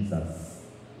Jesus.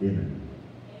 Amen.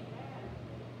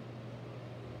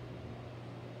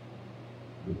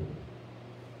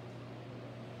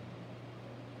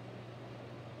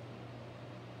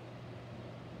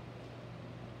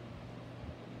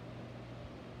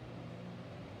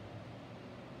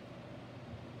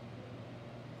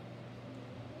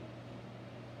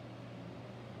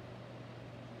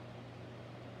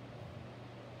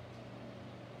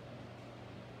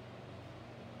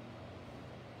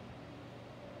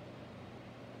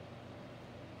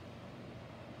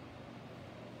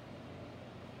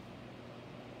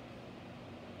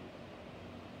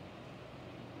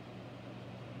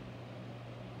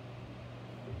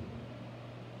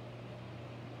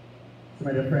 So,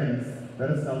 my dear friends,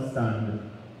 let us now stand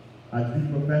as we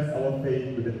profess our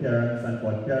faith with the parents and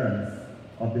godparents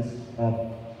of this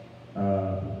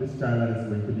child that is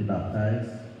going to be baptized.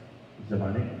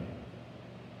 Giovanni,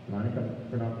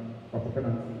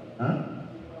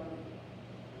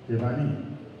 Giovanni,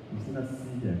 you see not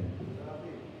see here.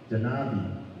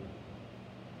 Janabi.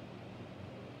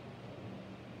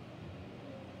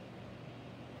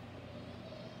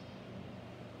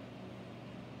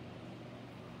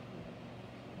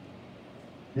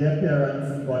 Dear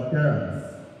parents and godparents,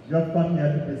 you have come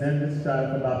here to present this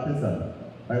child for baptism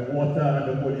by water and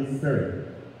the Holy Spirit.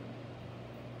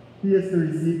 He is to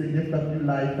receive the gift of new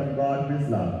life from God who is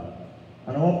love.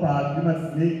 On our part, you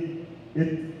must make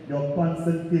it your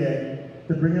constant care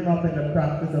to bring him up in the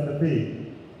practice of the faith.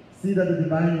 See that the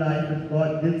divine life which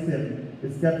God gives him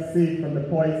is kept safe from the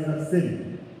poison of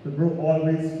sin, to grow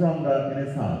always stronger in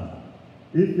his heart.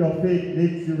 If your faith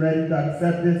makes you ready to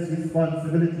accept this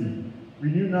responsibility,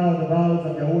 renew now the vows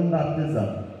of your own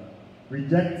baptism.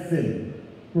 Reject sin.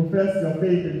 Profess your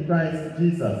faith in Christ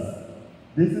Jesus.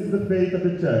 This is the faith of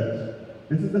the church.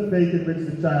 This is the faith in which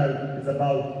the child is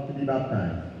about to be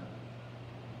baptized.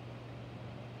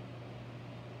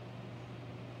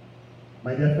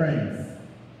 My dear friends,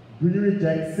 do you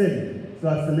reject sin so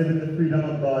as to live in the freedom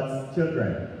of God's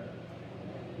children?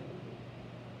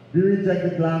 Do you reject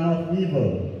the glamour of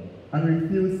evil and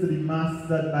refuse to be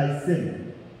mastered by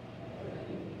sin?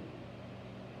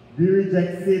 Do you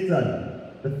reject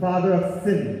Satan, the father of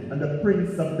sin and the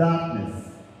prince of darkness?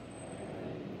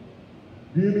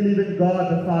 Do you believe in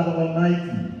God, the Father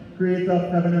Almighty, creator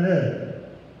of heaven and earth?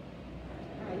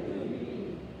 I do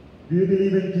believe. Do you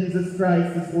believe in Jesus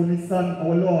Christ, his only Son,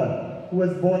 our Lord, who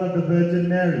was born of the Virgin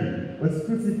Mary, was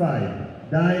crucified,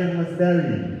 died and was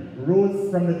buried, rose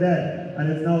from the dead, and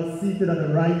is now seated at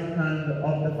the right hand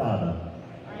of the Father?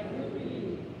 I do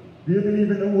believe. Do you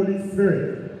believe in the Holy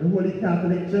Spirit, the Holy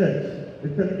Catholic Church, the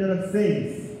communion of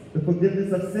saints, the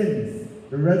forgiveness of sins,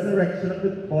 the resurrection of the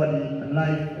body, and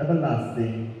life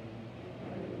everlasting.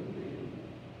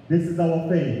 This is our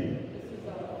faith.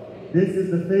 This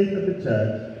is the faith of the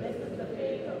church. This is the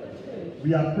faith of the church.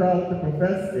 We are proud to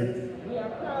profess it. We are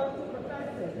proud to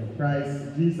profess it. In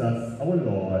Christ Jesus our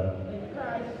Lord. In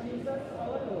Christ Jesus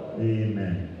our Lord.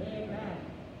 Amen. Amen.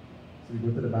 So we go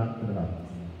to the back for the baptism.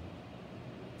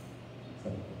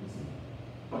 Stop, you see.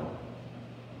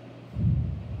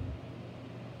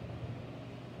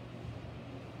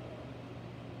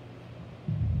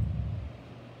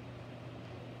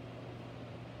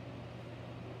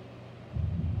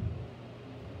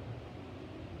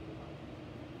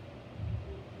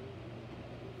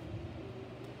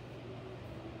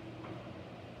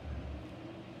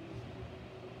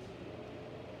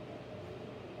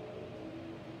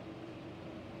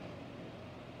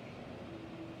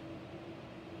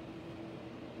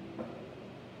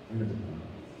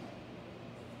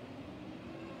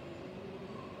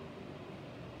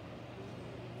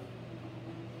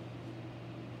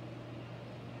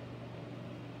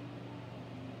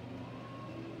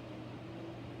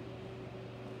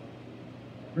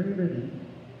 Bring it ready.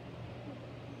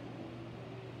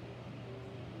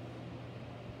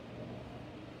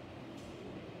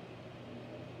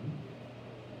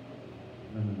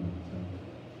 No.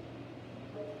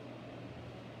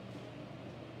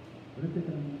 What is it?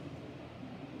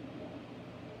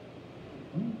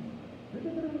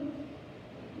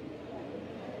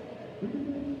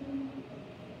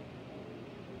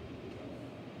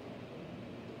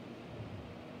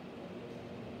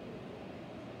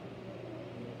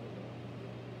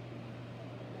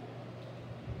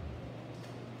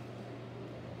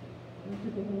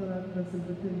 This is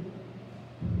the thing.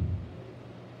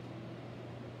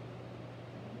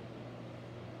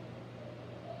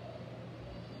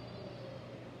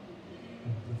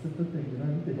 This is the thing. You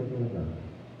don't take out all of that.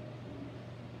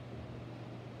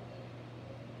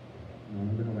 No, I'm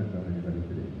going to let down anybody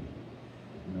today.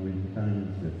 You know, we can't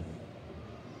use this.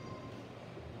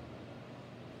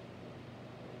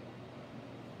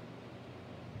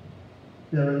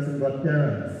 Parents and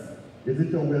godparents, is it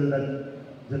your will that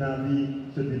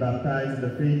Janavi should be baptized in the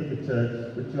faith of the church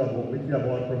which you have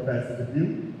all professed with you?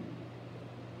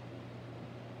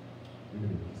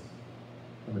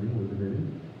 Somebody hold the baby.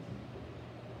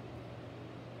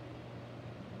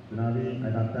 Janavi, I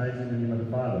baptize you in the name of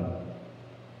the Father,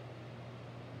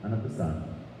 and of the Son,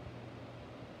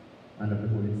 and of the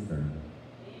Holy Spirit.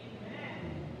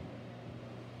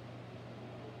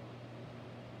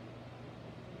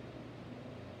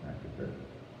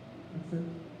 That's it.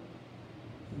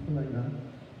 Something like that.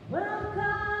 Welcome,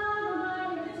 my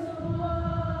little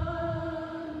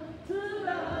one, to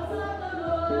the house of the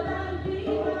Lord, and be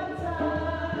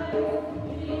baptized,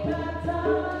 be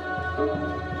baptized,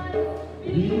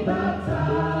 be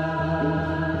baptized.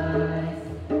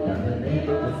 In the name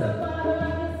of the Father,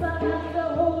 and the Son, and the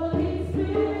Holy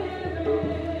Spirit.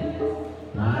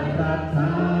 I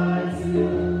baptize you.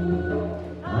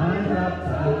 I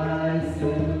baptize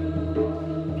you.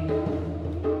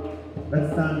 Let's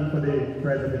stand for the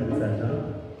prayer of intercession.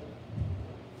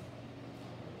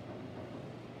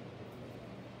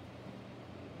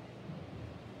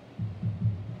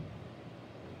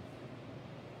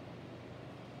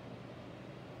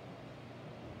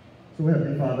 So,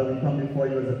 Heavenly Father, we come before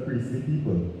you as a priestly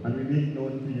people, and we make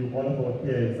known to you all of our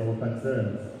cares, our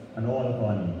concerns, and all of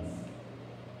our needs.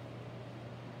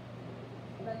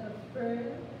 Let us pray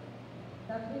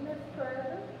that we may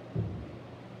spread.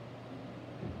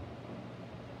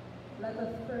 Let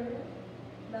us pray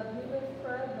that we may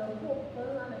spread the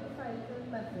hopeful and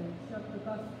exciting message of the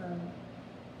gospel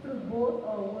through both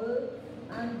our words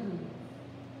and deeds,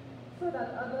 so that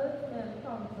others may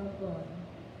encounter God.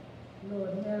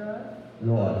 Lord, hear us.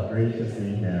 Lord,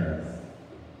 graciously hear us.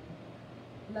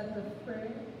 Let us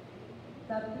pray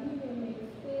that we may make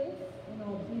space in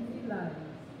our busy lives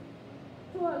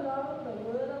to allow the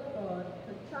Word of God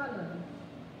to challenge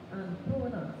and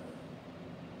prune us,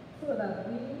 so that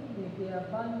we may be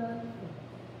abundant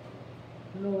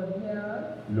fruit. Lord, hear us.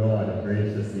 Lord,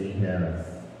 graciously hear us.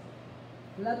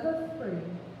 Let us pray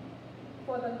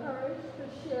for the courage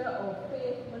to share our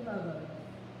faith with others,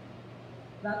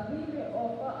 that we may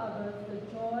offer others the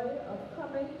joy of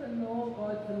coming to know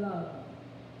God's love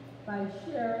by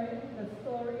sharing the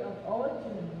story of our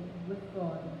journey with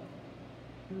God.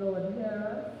 Lord, hear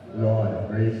us. Lord,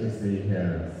 graciously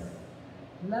hear us.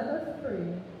 Let us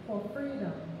pray for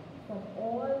freedom from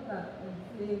all that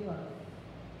enslave us,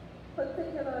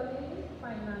 particularly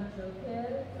financial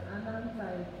cares and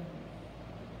anxieties,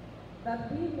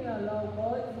 that we may allow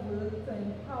God's word to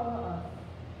empower us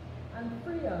and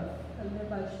free us to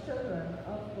live as children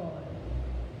of God.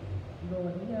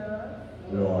 Lord, hear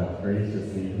us. Lord,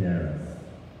 graciously hear us.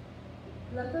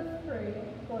 Let us pray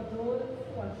for those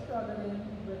who are struggling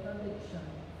with addiction,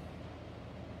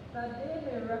 that they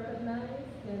may recognize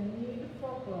their need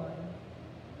for God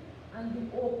and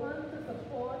be open to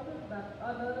support that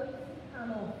others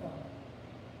can offer.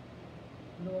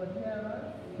 Lord, hear us.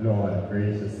 Lord,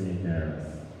 graciously hear us.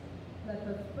 Let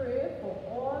us pray for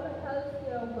all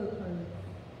healthcare workers,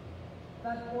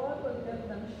 that God will give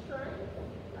them strength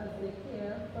as they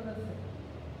care for the sick.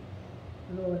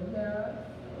 Lord, hear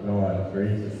us. Lord,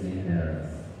 graciously hear us.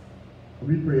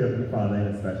 We pray, Heavenly Father, in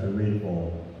a special way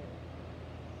for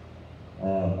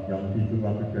young people who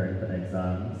are preparing for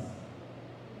exams.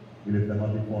 We lift them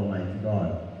up before Almighty God.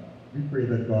 We pray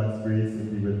that God's grace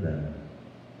will be with them,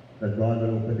 that God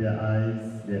will open their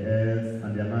eyes, their ears,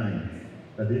 and their minds,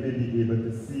 that they may be able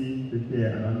to see, to hear,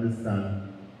 and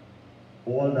understand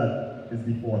all that is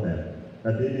before them,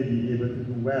 that they may be able to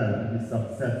do well and be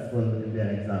successful in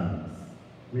their exams.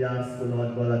 We ask, O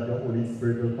Lord God, that your Holy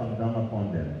Spirit will come down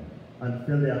upon them and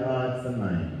fill their hearts and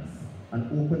minds and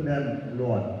open them,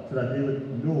 Lord, so that they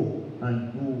would know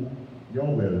and do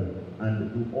your will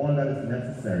and do all that is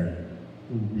necessary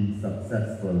to be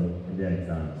successful in their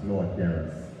exams. Lord, hear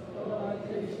us. Lord,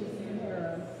 graciously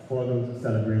hear us. For those who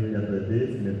celebrate their birthdays,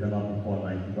 we lift them up before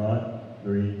Almighty God.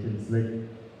 Lorraine Chinslick,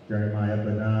 Jeremiah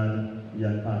Bernard,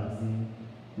 Ian Patterson,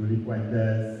 Julie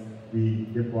Fuentes. We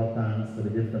give God thanks for the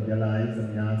gift of their lives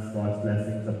and we ask God's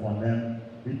blessings upon them.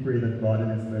 We pray that God in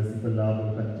His merciful love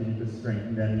will continue to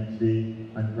strengthen them each day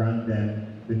and grant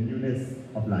them the newness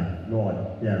of life. Lord,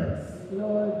 hear us.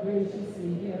 Lord,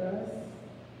 graciously hear us.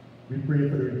 We pray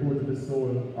for the repose of the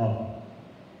soul of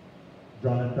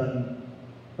Jonathan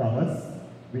Thomas.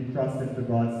 We trust into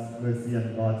God's mercy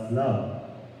and God's love.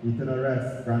 Eternal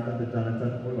rest grant unto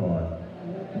Jonathan, O Lord.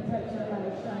 And let protection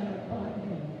light shine upon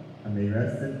him. And may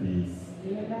rest in peace.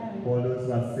 Amen. For those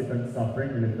who are sick and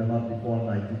suffering, we lift them up before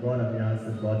Almighty God and we ask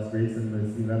that God's grace and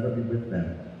mercy will ever be with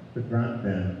them, to grant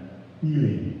them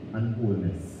healing and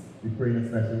wholeness. We pray in a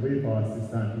special way for our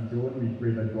sister Auntie Joan. We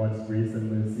pray that God's grace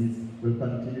and mercies will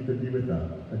continue to be with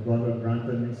her, that God will grant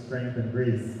her new strength and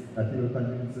grace, that He will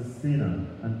continue to sustain her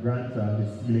and grant her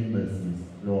His healing mercies.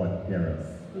 Lord, hear us.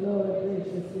 Lord,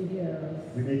 graciously hear us.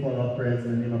 We make all our prayers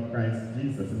in the name of Christ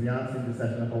Jesus, and we ask the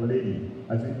intercession of Our Lady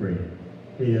as we pray.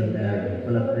 Hail Mary,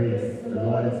 full of grace, the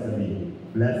Lord is with thee.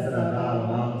 Blessed art thou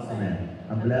amongst men,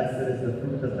 and blessed is the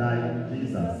fruit of thy womb,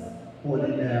 Jesus.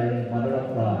 Holy Mary, Mother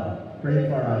of God, pray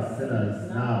for us sinners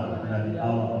now and at the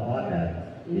hour of our death.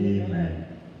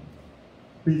 Amen.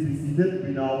 Please be seated.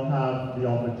 We now have the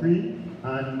offertory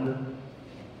and,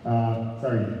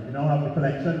 we now have the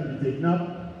collection to be taken up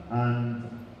and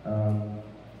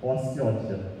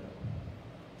ostewardship.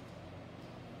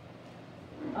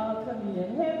 Our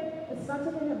communion hymn, it's not in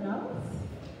the hymnals,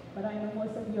 but I know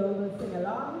most of you all will sing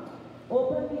along.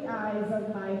 Open the eyes of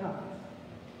my heart.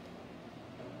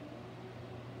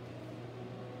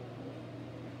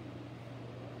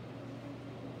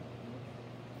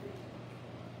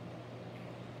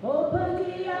 Open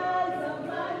the eyes of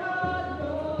my heart,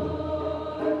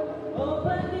 Lord.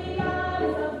 Open the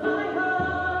eyes of my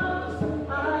heart.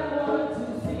 I want to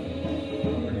see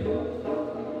you.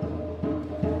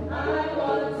 I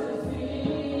want to see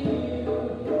you.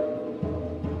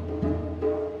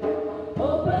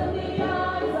 Open the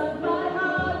eyes of my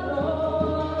heart,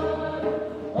 Lord.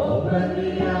 Open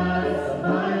the eyes of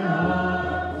my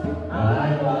heart.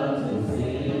 I want to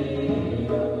see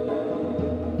you.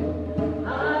 I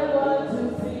want to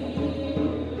see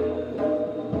you.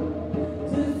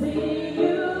 To see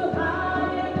you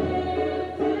high and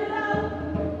lifted up,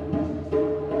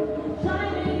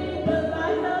 shining in the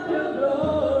light of your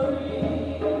glory.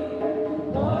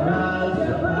 Pour out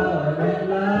your power and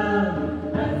love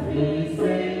as we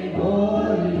sing,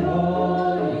 holy,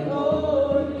 holy,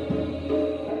 holy.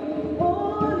 Holy,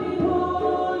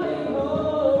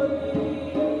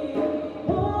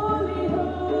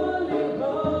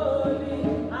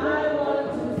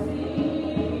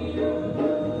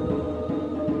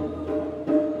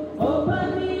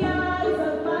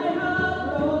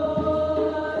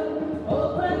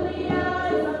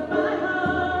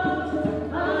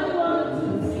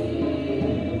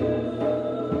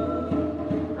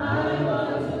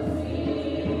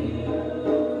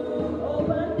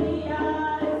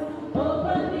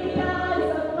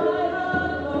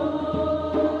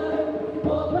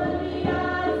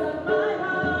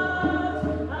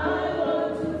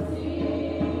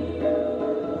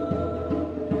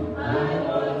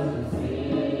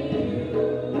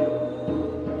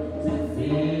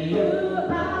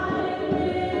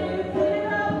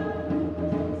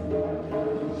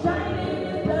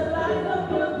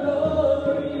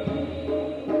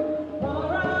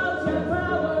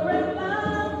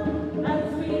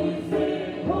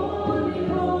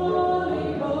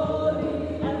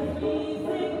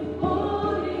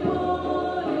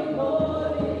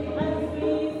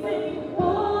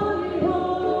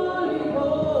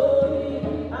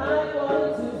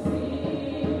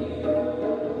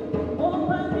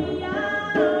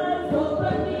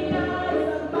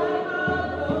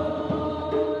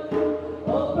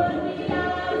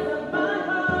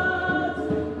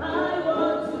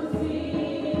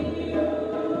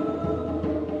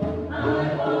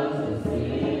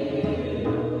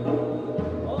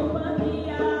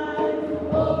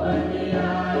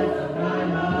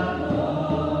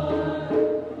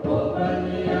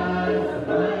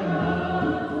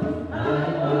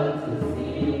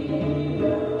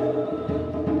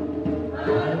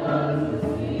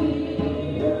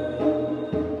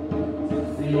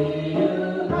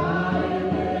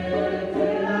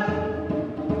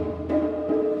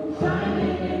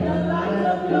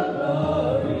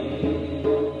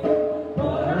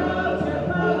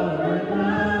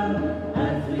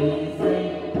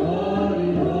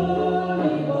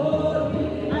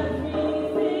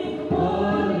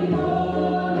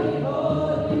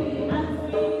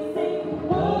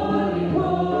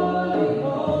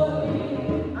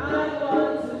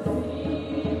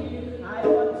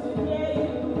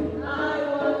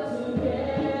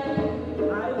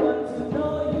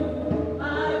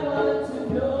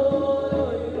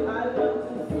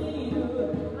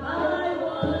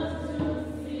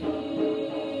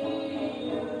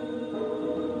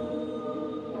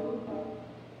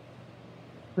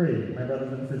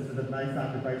 so that my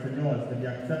sacrifice and yours can be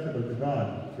acceptable to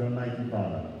God, the Almighty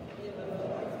Father.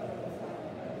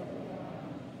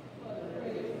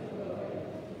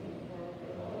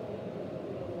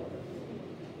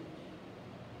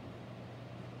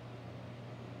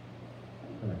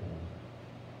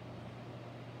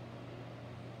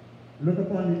 Look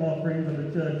upon the offerings of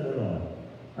the church, O Lord,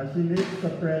 as she makes a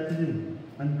prayer to you,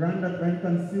 and grant that when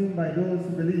consumed by those who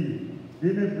believe,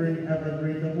 they may bring ever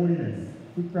greater holiness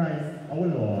to Christ our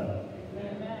Lord.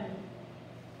 Amen.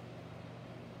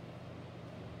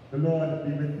 The Lord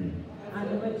be with you.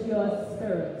 And with your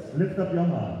spirit. Lift up your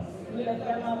hearts. We lift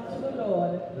them up to the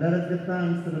Lord. Let us give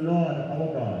thanks to the Lord our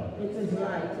God. It is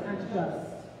right and just.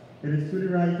 It is truly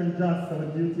right and just, our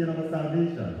duty and our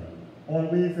salvation,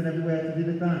 always and everywhere to give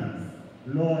you thanks,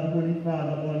 Lord, Holy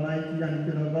Father, Almighty and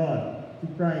eternal God, to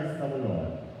Christ our Lord.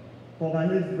 For by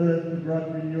his birth he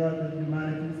brought renewal to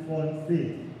humanity's fallen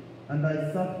state, and by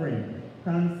suffering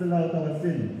cancelled out our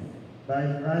sins. By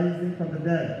his rising from the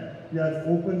dead, he has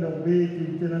opened the way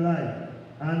to eternal life,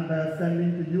 and by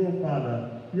ascending to you, O Father,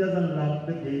 he has unlocked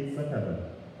the gates of heaven.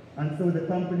 And so the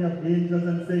company of angels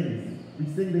and saints, we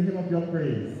sing the hymn of your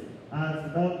praise, as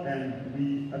without end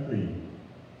we acclaim.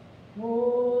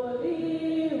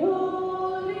 Holy,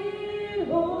 holy,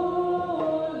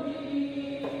 holy,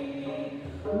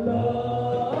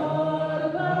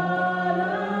 Lord God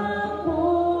of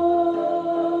hosts,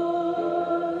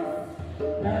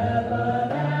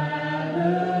 heaven and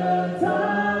earth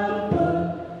are full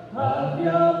of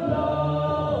your glory.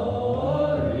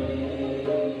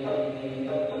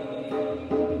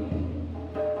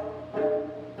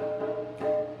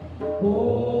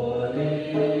 Holy,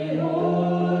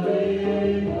 holy,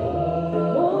 holy,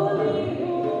 holy,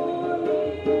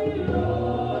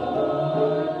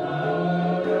 Lord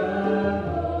God of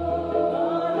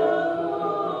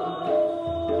hosts,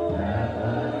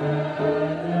 heaven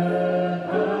and earth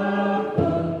are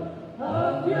full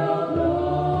of your glory.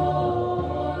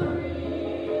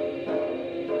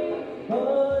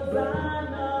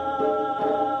 Hosanna,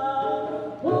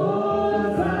 holy,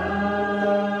 holy, holy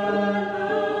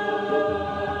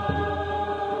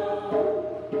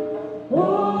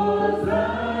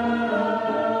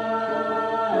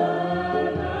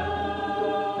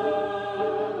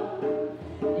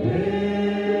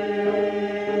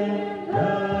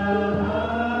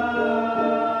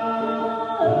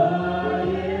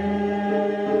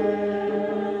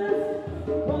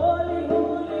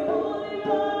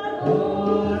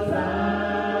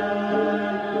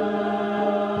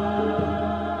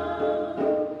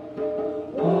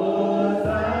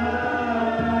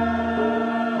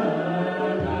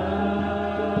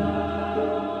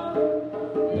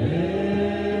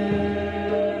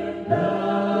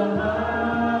Lord,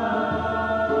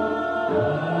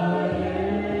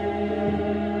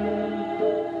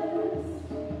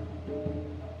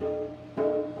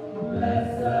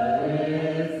 blessed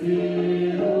is he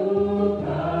who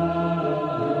comes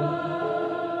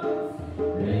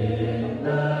in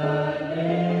the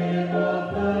name of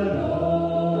the Lord.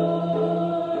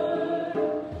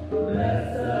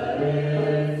 Blessed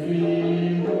is he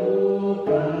who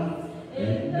comes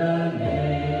in the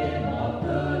name of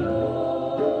the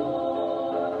Lord.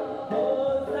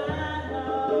 Hosanna,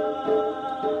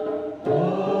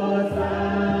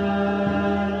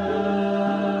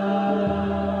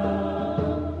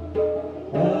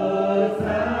 holy,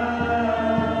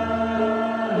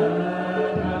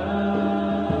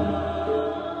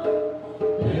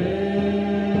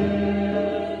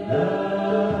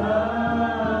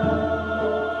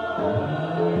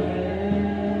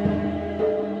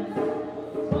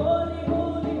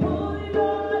 holy, holy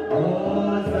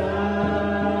Lord,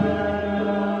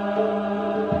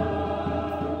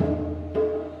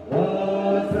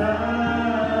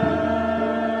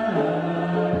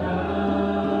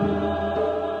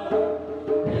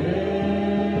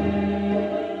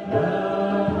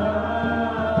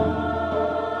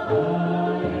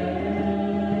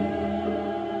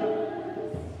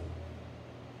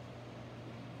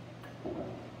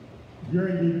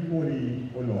 During thee before thee,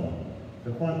 O Lord,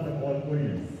 the font of all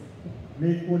holiness.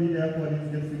 Make holy therefore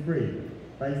these gifts, we pray,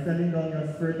 by sending down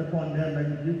your Spirit upon them like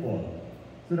the dewfall,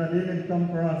 so that they may become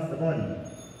for us the body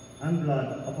and blood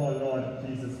of our Lord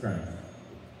Jesus Christ.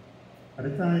 At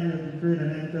the time he was betrayed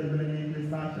and entered willingly into his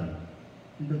passion,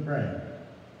 he took bread,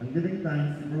 and giving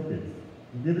thanks, he broke it,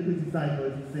 and gave it to his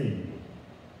disciples, saying,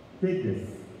 Take this,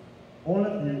 all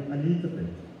of you, and eat of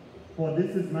it, for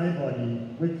this is my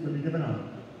body, which will be given up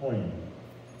for you.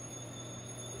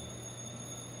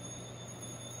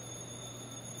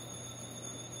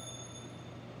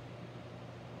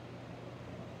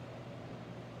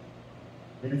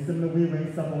 In a similar way,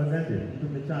 when supper was ended, he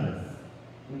took the chalice,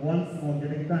 and once more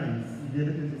giving thanks, he gave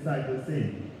it to his disciples,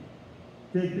 saying,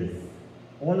 "Take this,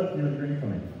 all of you, and drink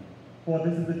from it, for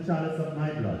this is the chalice of my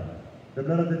blood, the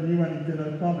blood of the new and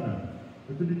eternal covenant,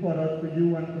 which will be poured out for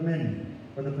you and for many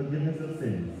for the forgiveness of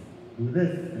sins. Do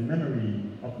this in memory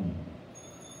of me."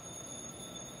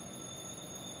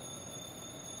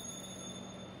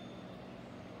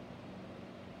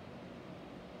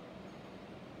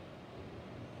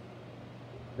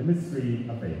 The mystery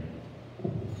of faith.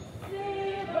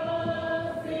 Save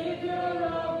us, Savior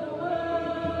of the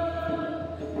world,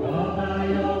 For by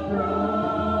your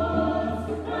cross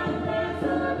and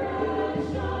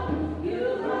resurrection, you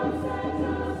have set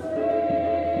us free.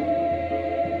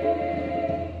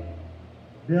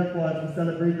 Therefore, as we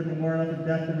celebrate the memorial of the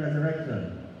death and resurrection,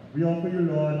 we offer you,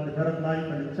 Lord, the bread of life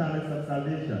and the chalice of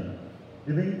salvation,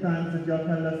 giving thanks that you have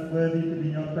held us worthy to be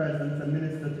in your presence and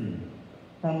minister to you.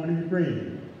 Humbly we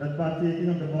pray that partaking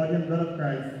of the body and blood of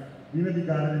Christ, we may be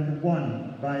gathered into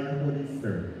one by the Holy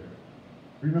Spirit.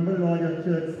 Remember, Lord, your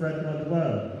church spread throughout the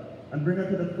world, and bring her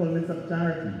to the fullness of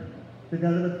charity,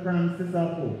 together with Francis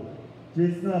our Pope,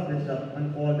 Jason our Bishop,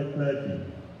 and all the clergy.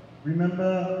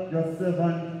 Remember your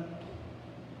servant,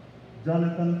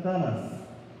 Jonathan Thomas,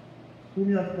 whom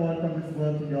you have called from this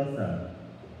world to yourself.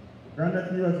 Grant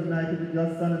that you, as united with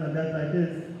your Son in a death like his,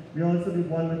 may also be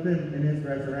one with him in his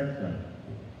resurrection.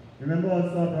 Remember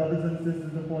also our brothers and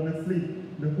sisters who have fallen asleep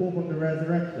in the hope of the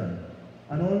resurrection,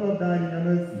 and all who have died in your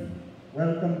mercy.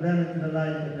 Welcome them into the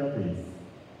light of your face.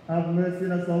 Have mercy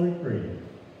on us all, we pray.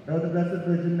 Thou, the Blessed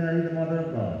Virgin Mary, the Mother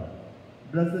of God,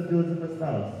 blessed Joseph, her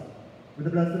spouse, with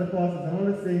the blessed apostles and all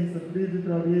the saints of praise you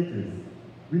throughout the ages,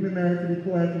 we may merit to be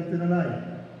co-heirs in eternal life,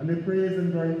 and may praise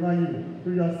and glorify you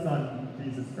through your Son,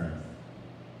 Jesus Christ.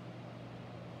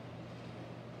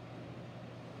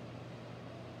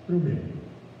 Through him,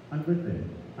 and with him,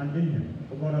 and in him,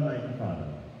 O God Almighty Father,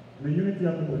 in the unity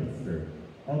of the Holy Spirit,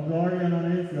 all glory and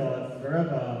honor is yours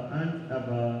forever and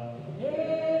ever.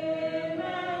 Amen.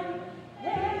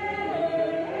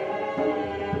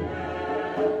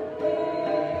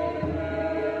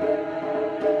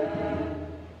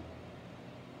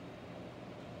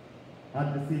 At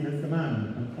the Savior's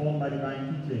command, and formed by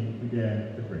divine teaching, we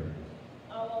dare to pray.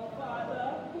 Our Father,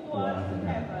 who art in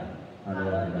heaven,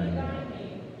 Hallowed be thy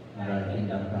name. Thy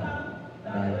kingdom come,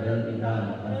 thy will be done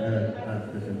on earth as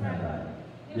it is in heaven.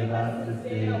 Give us this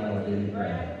day our daily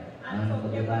bread, and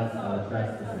forgive us our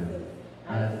trespasses,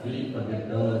 as we forgive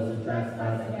those who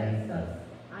trespass against us.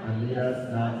 And lead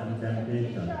us not into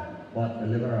temptation, but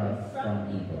deliver us from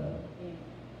evil.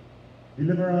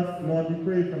 Deliver us, Lord, we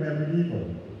pray, from every evil.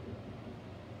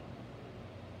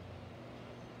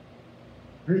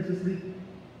 Graciously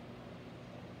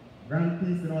grant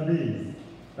peace in our days,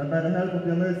 that by the help of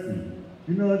your mercy,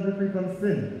 we may always be free from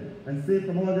sin and safe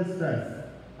from all distress,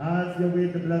 as we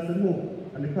await the blessed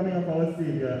hope and the coming of our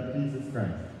Savior, Jesus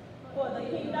Christ. For the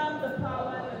kingdom, the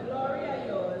power, and the glory are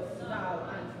yours, now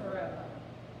and forever.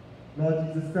 Lord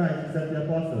Jesus Christ, you said to the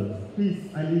apostles, "Peace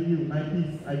I leave you, my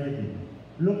peace I give you."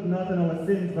 Look not on our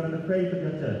sins, but on the faith of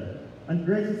your church, and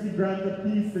graciously grant us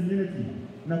peace and unity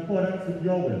in accordance with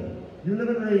your will. You live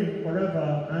and reign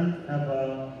forever and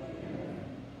ever.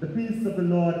 The peace of the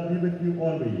Lord be with you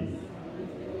always.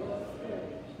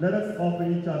 Let us offer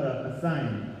each other a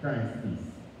sign of Christ's peace.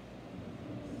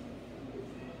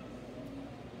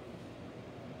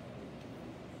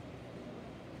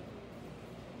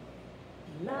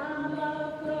 Lamb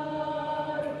of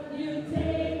God, you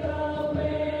take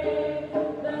away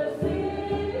the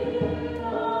sin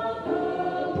of the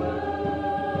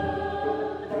world.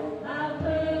 Have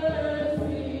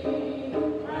mercy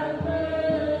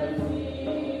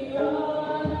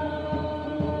on us.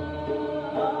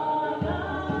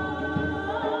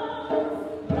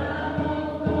 Lamb of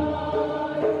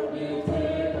God, you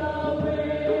take away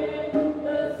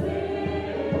the sin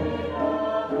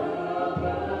of the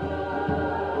world.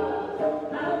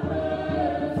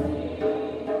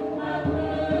 Have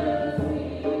mercy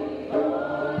on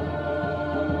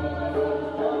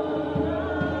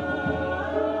us.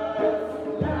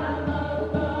 Lamb of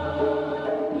God,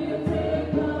 you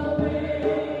take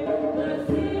away the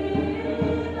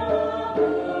sin of the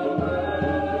world.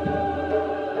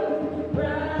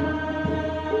 Grant us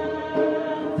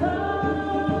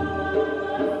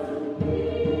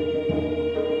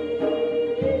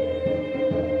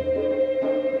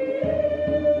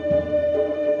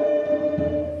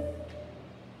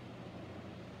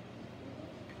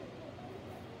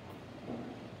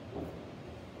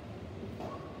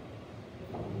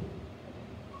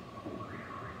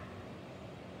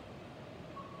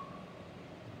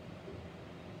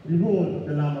Behold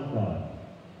the Lamb of God.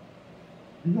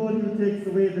 Behold, he who takes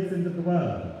away the sins of the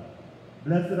world.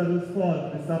 Blessed are those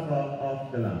called to the supper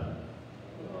of the Lamb.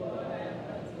 Lord, I am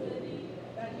not worthy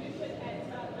that you should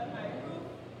enter under my roof,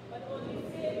 but only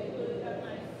say the word that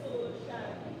my soul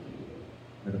shall be healed.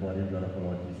 May the body and blood of our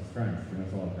Lord Jesus Christ bring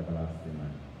us all to everlasting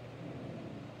life.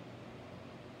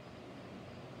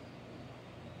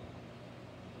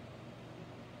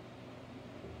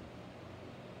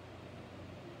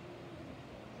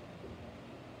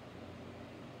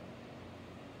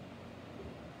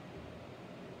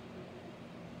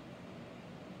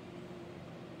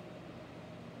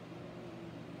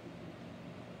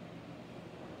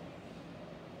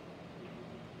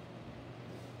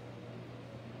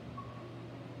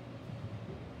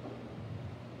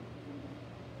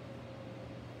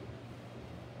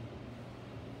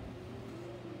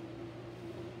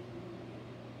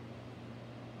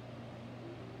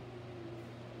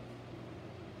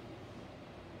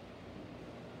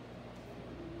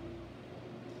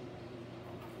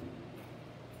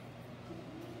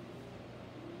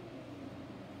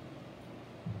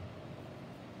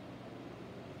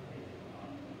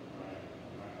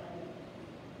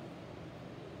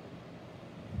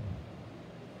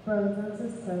 Brothers and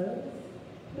sisters,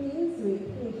 please wait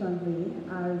patiently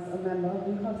as a member of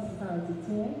the hospitality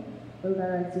team will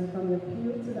direct you from your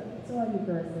pew to a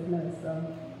Eucharistic minister.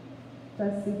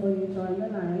 Just before you join the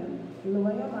line,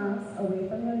 lower your mask away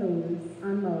from your nose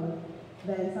and mouth,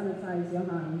 then sanitize your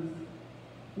hands.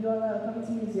 You are welcome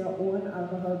to use your own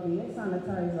alcohol-based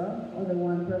sanitizer or the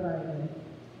one provided.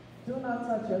 Do not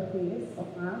touch your face or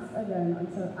mask again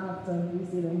until after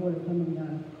receiving Holy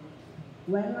Communion.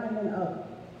 When lining up,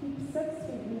 keep 6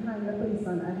 feet behind the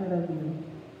person ahead of you.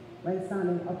 When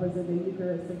standing opposite the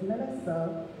Eucharistic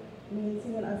minister,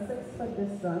 maintain a 6-foot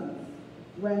distance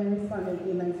when responding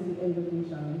amen to the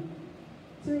invocation.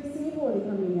 To receive Holy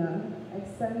Communion,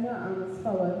 extend your arms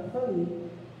forward fully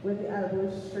with the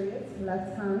elbows straight,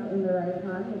 left hand in the right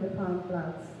hand with the palm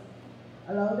flat.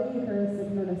 Allow the Eucharistic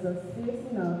minister space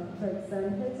enough to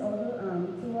extend his or her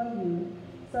arm toward you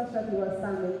such that you are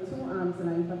standing 2 arms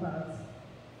length apart.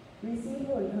 Receive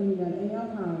Holy Communion in your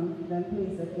palm, then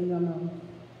place it in your mouth.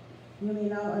 You may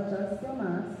now adjust your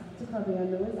mask to cover your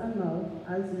nose and mouth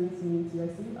as you return to your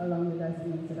seat along the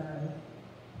designated aisle.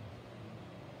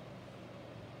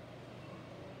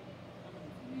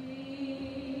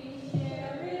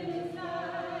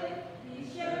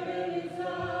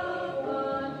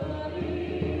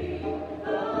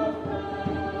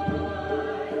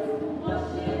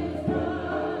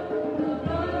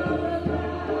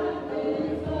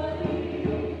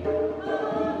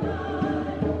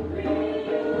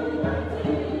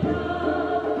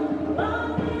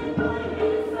 Bonded by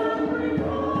his sacrifice.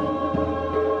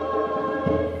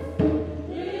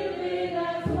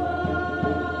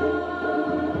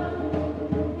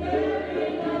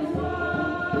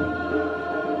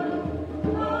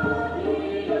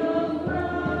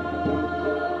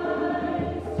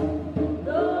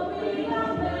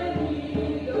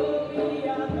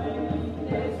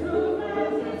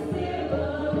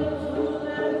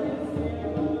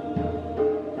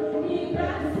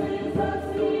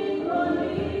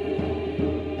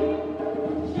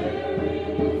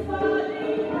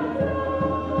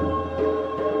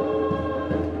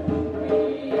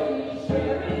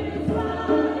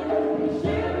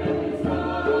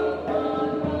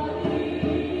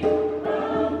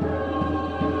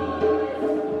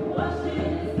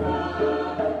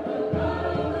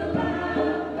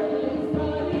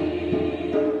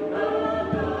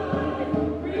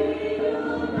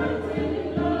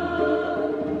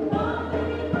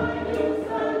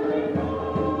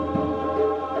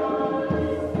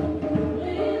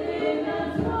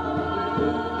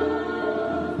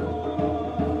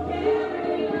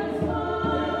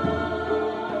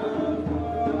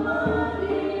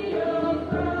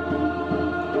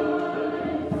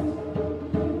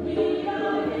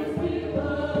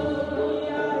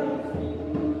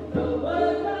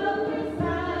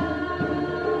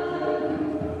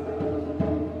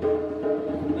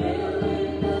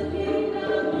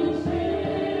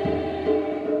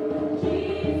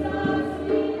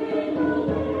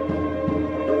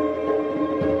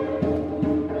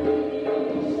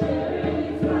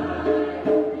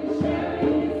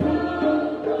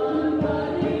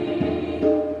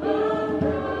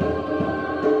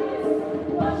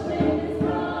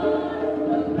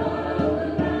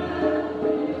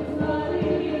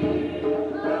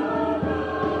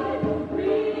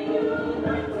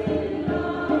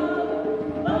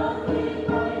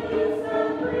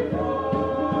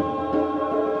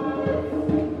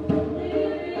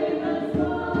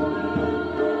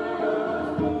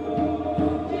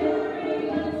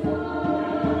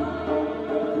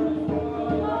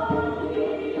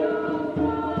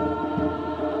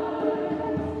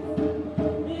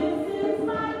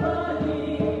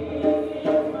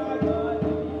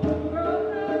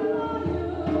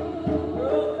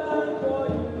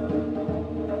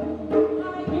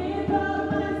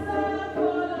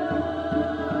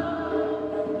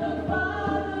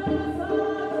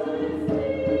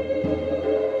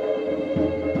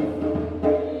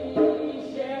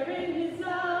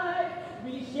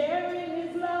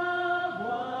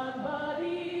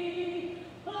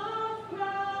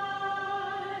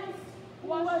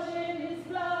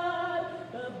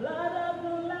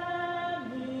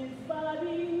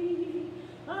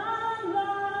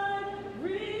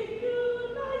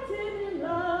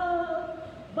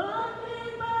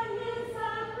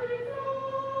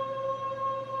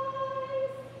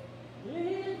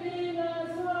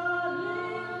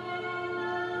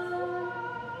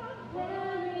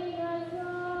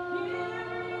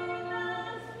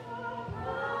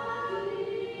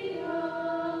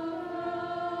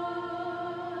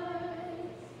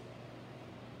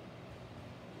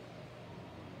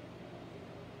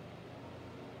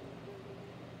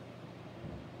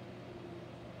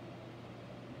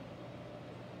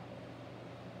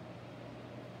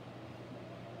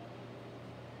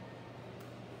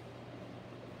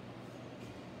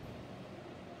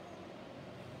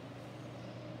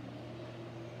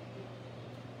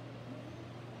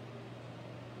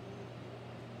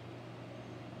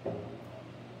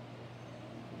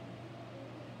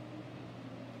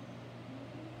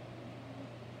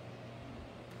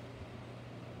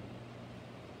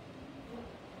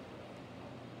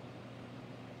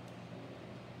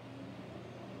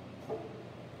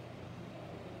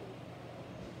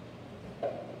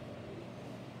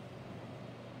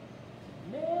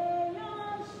 May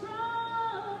your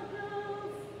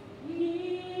struggles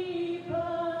keep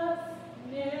us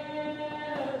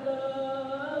near the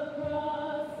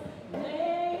cross.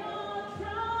 May your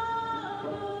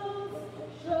troubles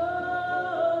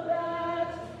show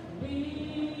that we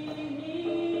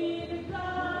need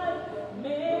God.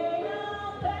 May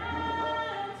our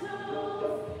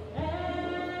battles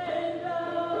end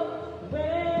up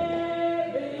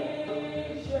where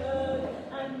they should,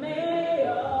 and may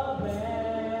our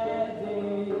bad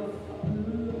days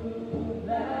prove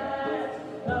that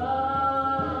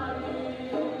God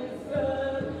is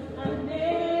good, and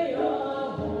may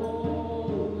your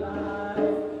whole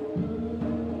life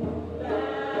prove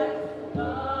that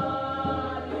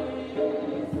God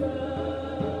is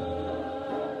good.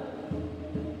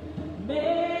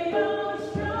 May your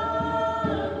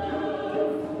struggles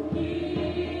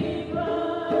keep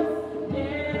us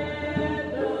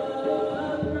near the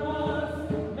cross.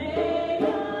 May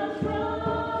your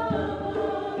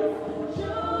troubles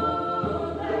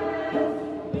show that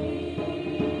we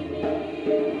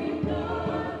need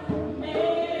God.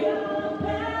 May our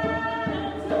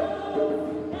battles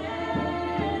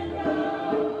end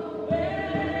up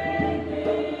where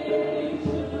they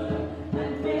should,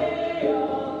 and may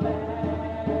your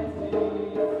bad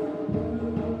days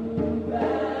prove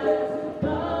that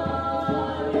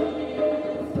God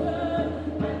is good,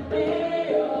 and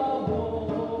may your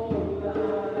whole life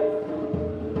prove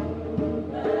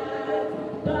that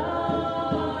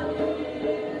God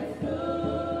is good.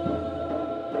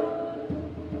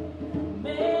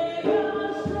 May your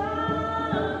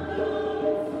struggles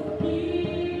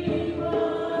keep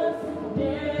us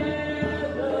near the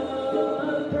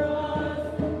cross.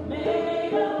 May your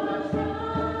troubles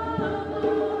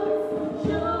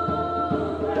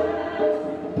show that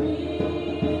we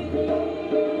need God. May your battles end up where they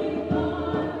should, and may your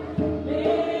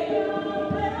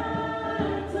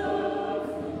bad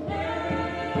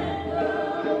days prove that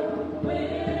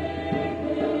God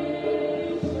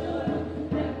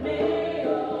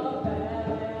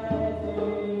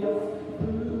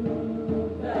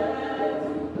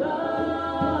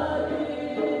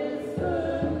is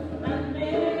good, and may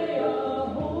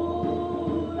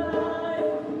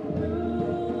your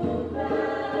whole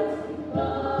life prove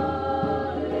that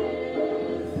God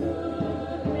is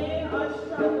good. May our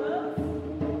struggles, may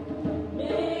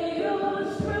your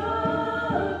struggles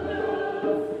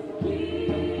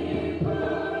keep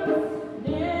us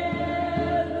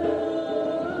near the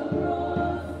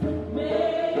cross.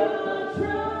 May your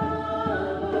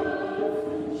troubles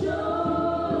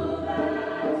show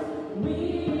that we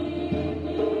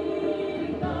need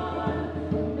God.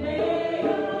 May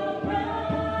your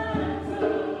battles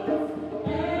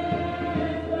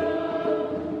end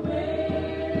up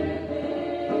where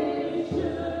they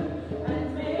should, and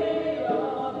may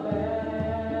your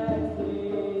bad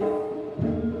days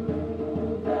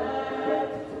prove that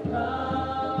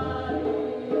God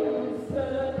is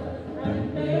good, and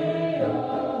may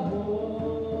your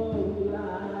whole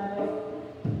life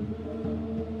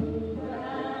prove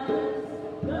that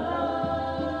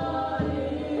God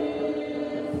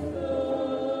is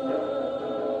good.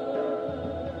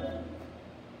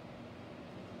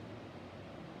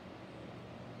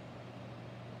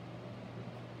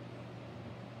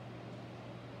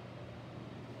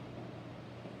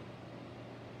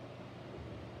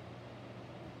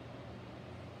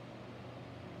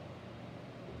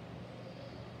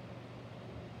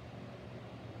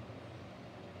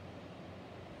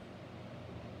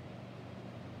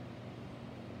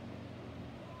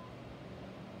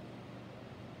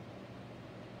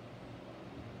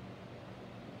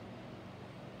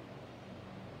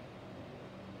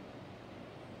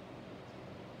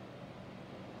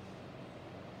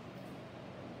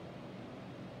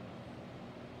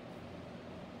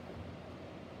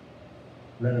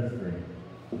 Let us pray.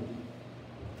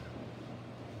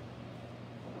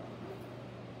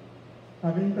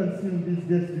 Having consumed these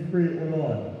gifts, we pray, O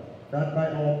Lord, that by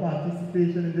our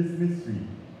participation in this mystery,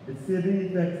 its saving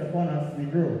effects upon us may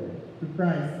grow to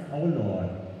Christ our Lord.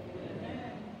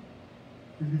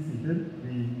 Please be seated.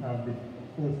 We have the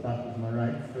post-baptismal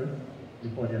rites first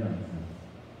before the announcements.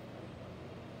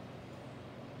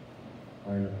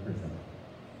 Oil of chrism.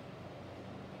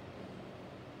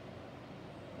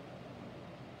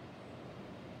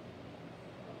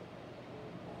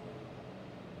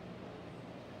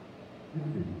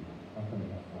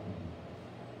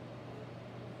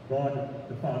 God,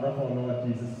 the Father of our Lord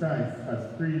Jesus Christ,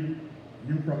 has freed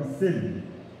you from sin,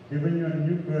 given you a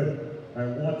new birth by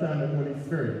water and the Holy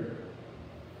Spirit.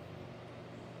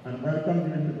 and welcomed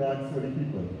you into God's holy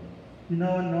people. He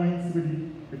now anoints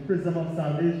with the chrism of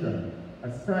salvation,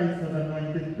 as Christ was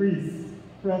anointed priest,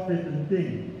 prophet, and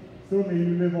king. So may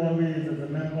you live always as a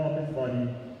member of his body,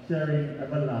 sharing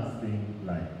everlasting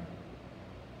life.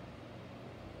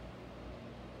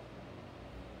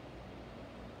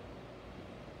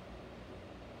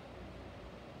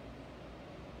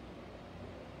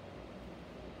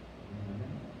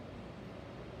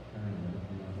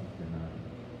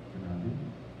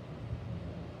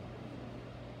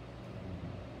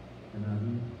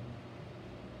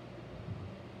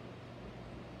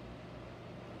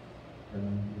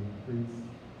 Priest,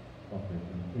 prophet,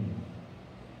 and king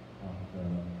after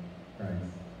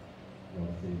Christ, your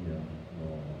Savior,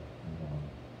 Lord, and God.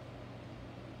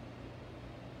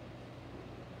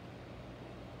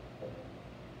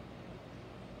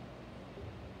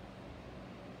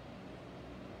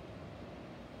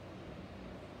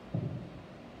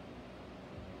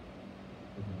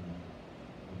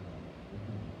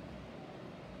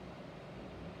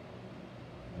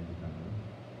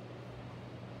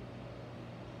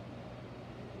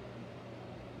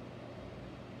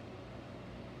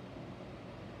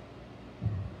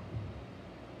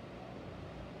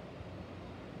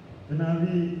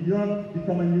 Janavi, you have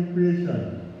become a new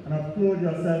creation and have clothed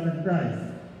yourself in Christ.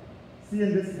 See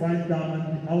in this white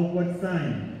garment the outward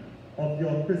sign of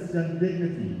your Christian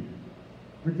dignity.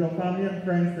 With your family and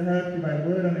friends to help you by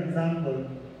word and example,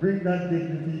 bring that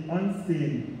dignity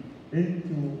unstained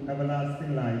into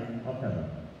everlasting life of heaven.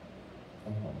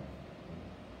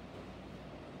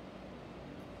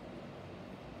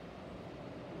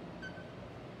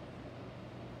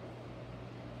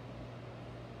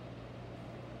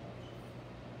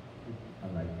 A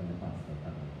light from the pastor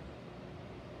family.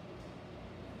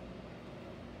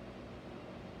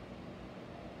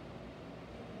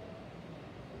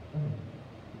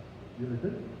 You lit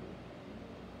it?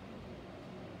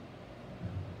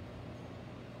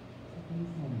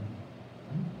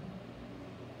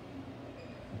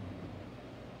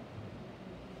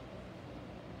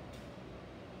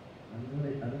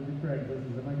 I don't be correct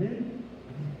versus them again.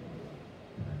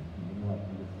 You know what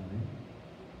this morning.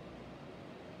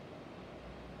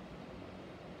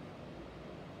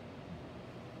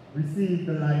 Receive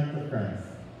the light of Christ.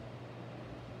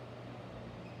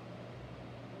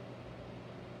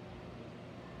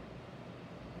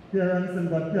 Parents and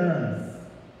godparents,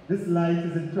 this light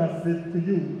is entrusted to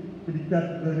you to be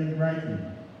kept burning brightly.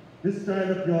 This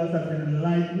child of yours has been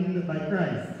enlightened by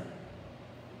Christ.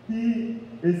 He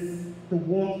is to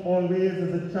walk always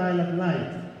as a child of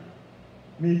light.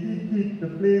 May he keep the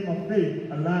flame of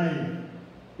faith alive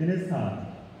in his heart.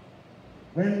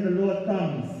 When the Lord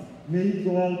comes, may he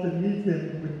go out and meet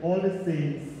him with all the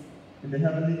saints in the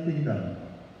heavenly kingdom.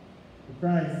 To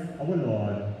Christ our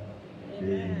Lord.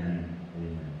 Amen.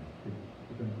 Amen. You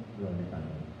can blow the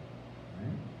candle.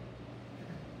 Right?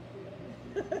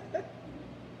 Let's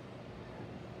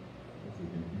see, you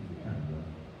can use the candle.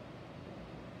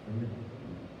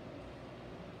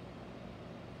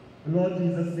 The Lord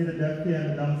Jesus made the deaf hear and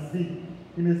the dumb speak.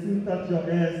 He may soon touch your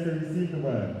ears to receive the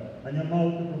word, and your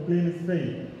mouth to proclaim his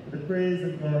faith, to the praise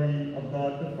and glory of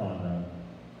God the Father.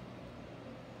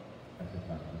 That's the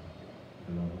fact.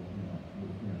 The Lord open your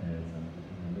ears and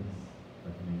open your lips,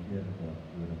 that you may hear the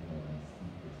word of God and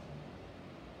speak this.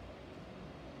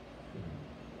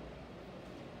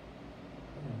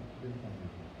 Come on, give something.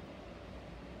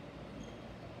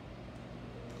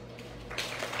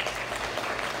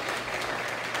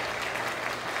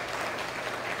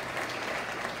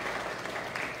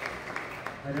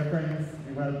 My dear friends,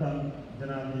 we welcome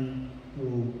Janavi to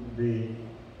the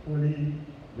Holy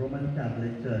Roman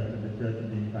Catholic Church of the Church of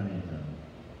the Incarnation.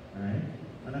 Alright?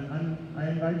 And I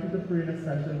invite you to pray in a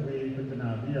special way for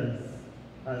Janavi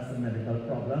as some medical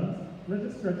problems. Let's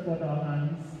just stretch forth our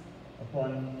hands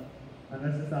upon, and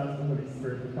let's just ask the Holy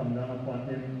Spirit to come down upon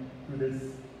him through this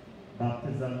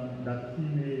baptism, that he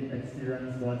may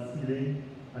experience God's healing,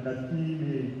 and that he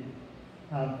may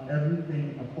have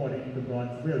everything according to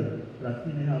God's will, so that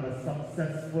he may have a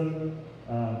successful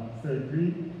surgery,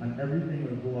 and everything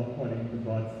will go according to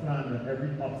God's plan, and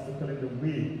every obstacle in the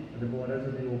way, the borders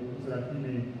will be open, so that he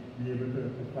may be able to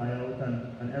fly out,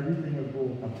 and everything will go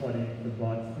according to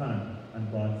God's plan and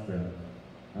God's will.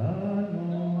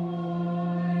 Anointing.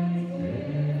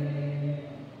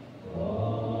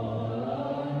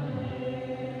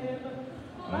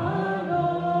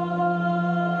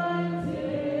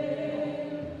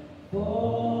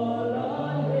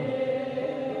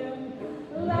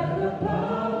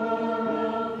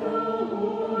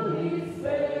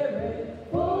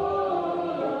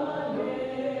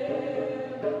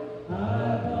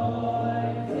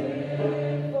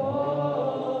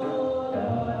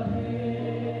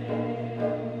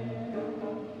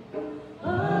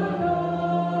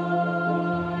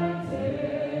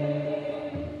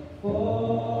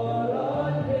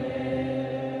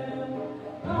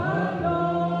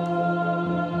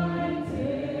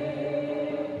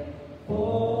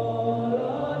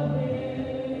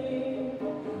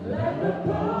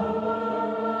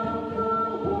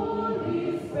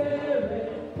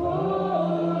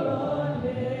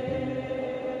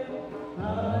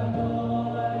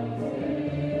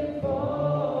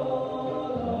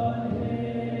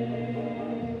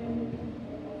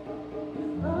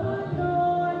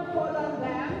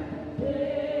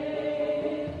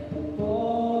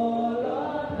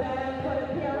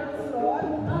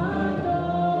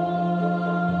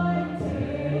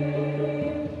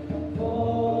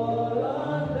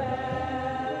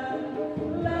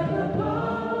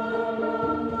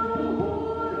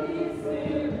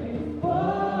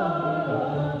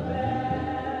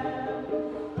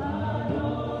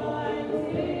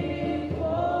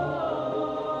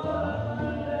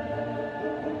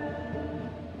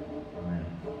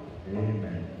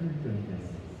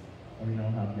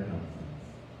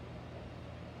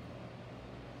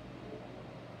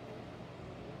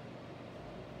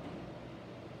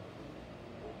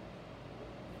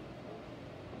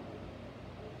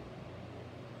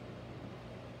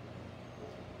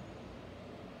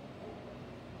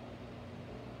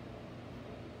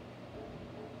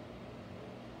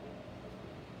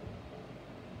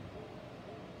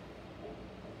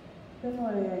 Good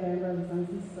morning again, brothers and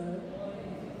sisters.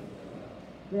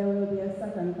 There will be a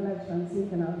second collection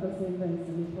taken out for St.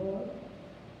 Vincent de Paul.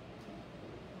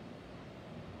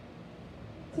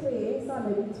 Today,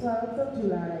 Sunday the 12th of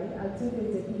July at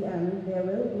 2:50 p.m., there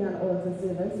will be an altar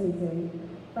service meeting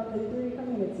from the three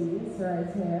communities right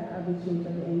here at the Church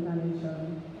of the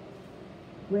Incarnation.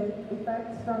 With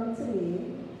effect from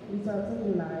today, the 12th of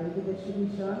July, the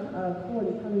distribution of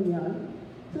Holy Communion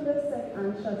to the sick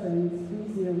and shut-ins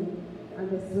resume, and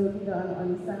this will be done on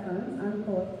the second and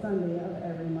fourth Sunday of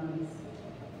every month.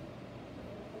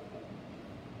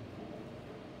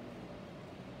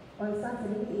 On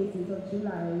Saturday, the 18th of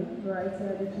July, right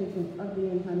here at the Church of the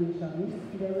Incarnation,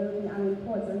 there will be an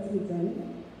important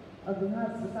meeting of the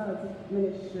Hospitality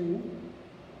Ministry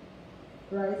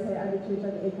right here at the Church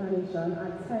of the Incarnation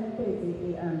at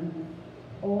 10:30 a.m.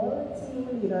 All team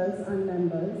leaders and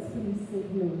members, please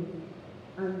take note.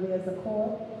 And there's a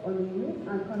call on the youth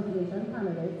and confirmation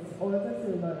candidates, altar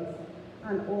servers,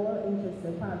 and all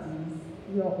interested parties.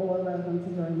 You are all welcome to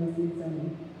join this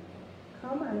meeting.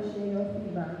 Come and share your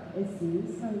feedback,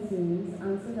 issues, concerns,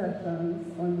 and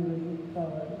suggestions on the way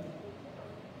forward.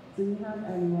 Do we have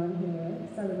anyone here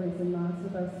celebrating Mass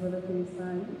with us for the first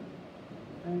time?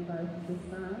 I invite you to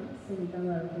stand so we can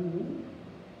welcome you.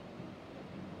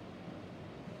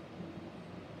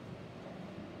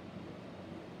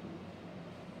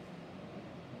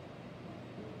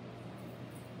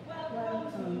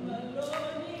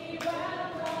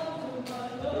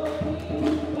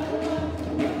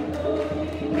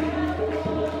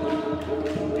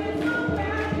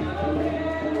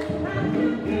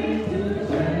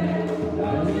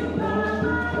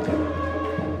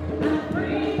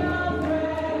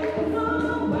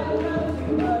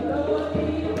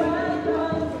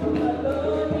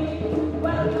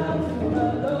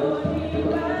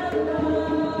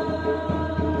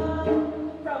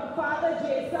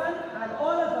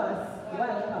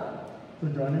 So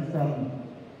John is from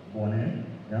Bonnet,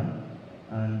 yeah,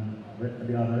 and with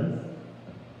the others.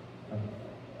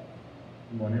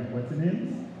 Bonnet, what's your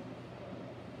names?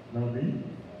 Lovely,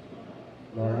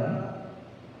 Laura,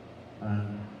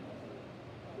 and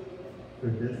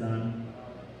Curtis and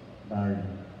Barry.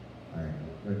 All right,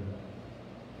 good.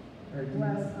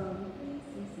 Welcome. Please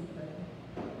be seated.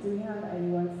 Do we have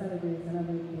anyone celebrating a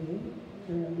birthday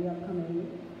during the upcoming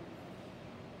week?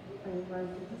 I invite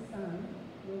you to stand.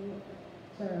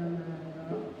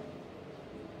 Jeremiah.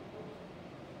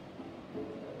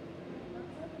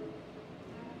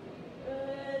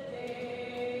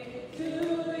 Birthday to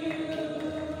you.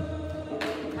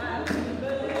 Happy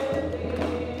birthday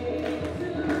to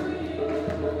you.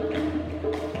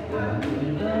 Happy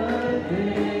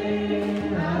birthday.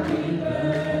 Happy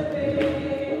birthday.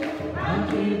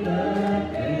 Happy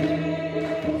birthday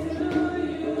to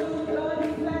you. God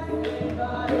is blessing.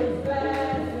 God is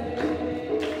blessing.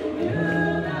 You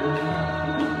now.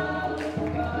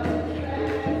 God is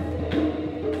blessing.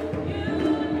 You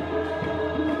now.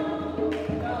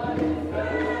 God is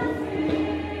blessing.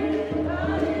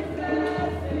 God is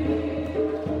blessing.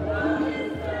 God is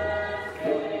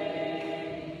blessing.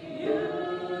 You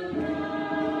now.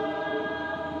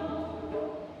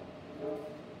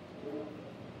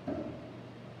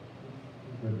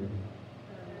 Good.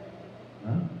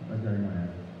 Huh? That's Jeremiah.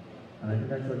 And I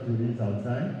think I saw Julie's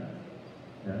outside.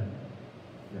 Yeah?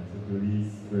 Yeah, so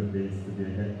Julie's birthday is today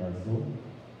ahead also.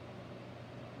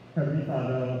 Heavenly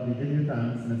Father, we give you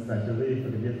thanks in a special way for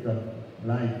the gift of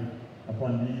life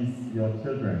upon these, your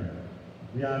children.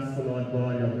 We ask, O Lord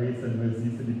God, your grace and mercy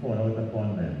to be poured out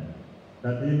upon them,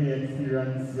 that they may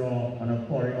experience an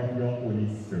outpouring of your Holy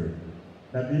Spirit,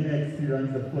 that they may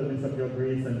experience the fullness of your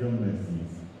grace and your mercies.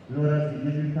 Lord, as we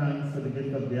give you thanks for the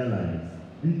gift of their lives,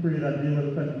 we pray that they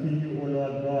will continue, O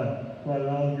Lord God, to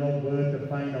allow your word to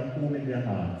find a home in their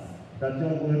hearts, that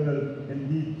your word will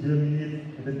indeed germinate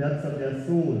in the depths of their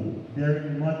soul,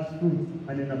 bearing much fruit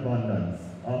and in abundance,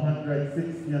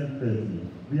 160 and 30.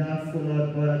 We ask, O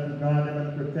Lord God, that you guard them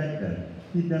and protect them.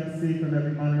 Keep them safe from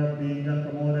every manner of danger and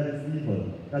from all that is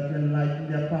evil, that you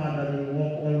enlighten their path, that they will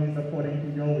walk always according to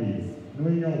your ways,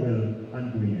 knowing your will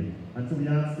and doing it. And so we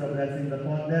ask your blessings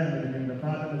upon them in the name of the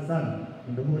Father, the Son,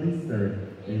 and the Holy Spirit.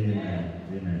 Amen.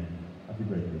 Amen. Happy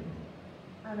birthday.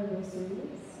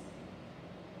 Anniversaries.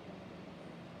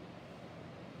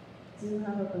 Do you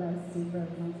have a blessed day,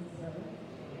 brothers and sisters?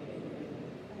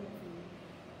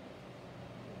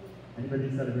 Anybody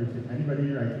celebrating?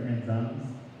 Anybody writing exams?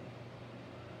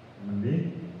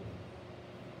 Monday?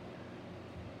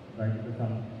 Right to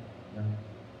come. Yeah.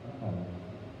 No problem.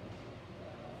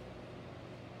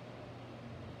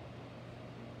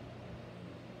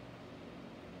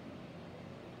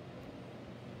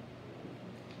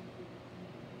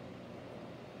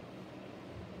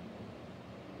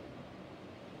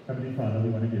 Heavenly Father, we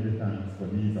want to give you thanks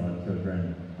for these, our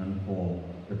children, and for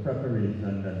the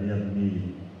preparation that they have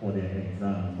made for their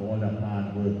exams, for all the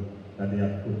hard work that they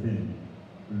have put in.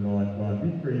 Lord God,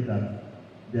 we pray that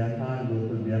their hard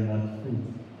work will bear much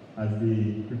fruit as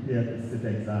they prepare to sit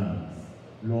exams.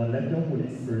 Lord, let your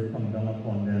Holy Spirit come down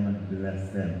upon them and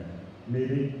bless them. May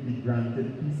they be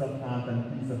granted peace of heart and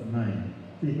peace of mind.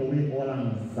 Take away all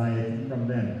anxiety from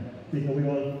them. Take away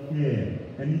all fear.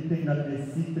 Anything that they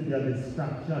seek to be a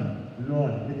distraction.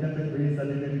 Lord, give them the grace that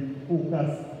they may be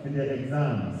focused in their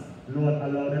exams. Lord,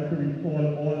 allow them to recall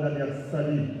all that they have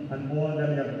studied and all that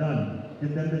they have done.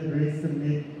 Give them the grace to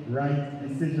make right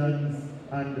decisions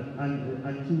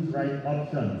and choose right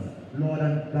options. Lord,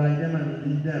 and guide them and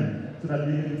lead them so that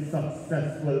they may be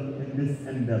successful in this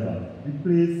endeavor. We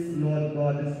place, Lord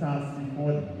God, this task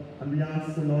before you, and we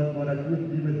ask, Lord God, that you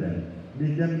would be with them.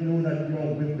 Make them know that you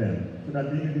are with them, so that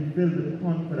they may be filled with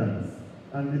confidence,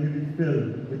 and they may be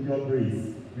filled with your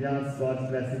grace. We ask God's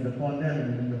blessing upon them, in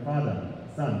the name of the Father,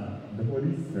 Son, and the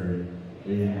Holy Spirit.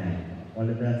 Amen. All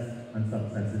the best and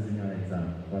successes in your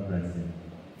exam. God bless you.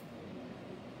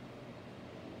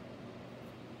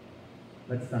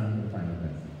 Let's stand for the final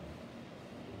blessing.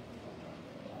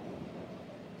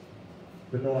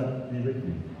 The Lord be with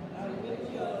you. And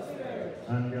with your spirit.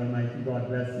 And may Almighty God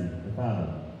bless you, the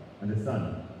Father, and the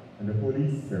Son, and the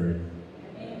Holy Spirit.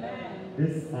 Amen.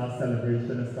 This, our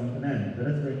celebration, has come to an end. Let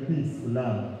us go in peace,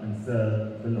 love, and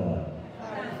serve the Lord.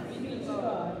 Thanks be to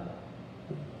God.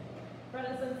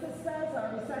 Brothers and sisters,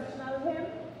 our recessional hymn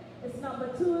is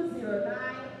number 209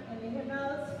 in the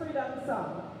hymnal's Freedom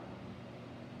Song.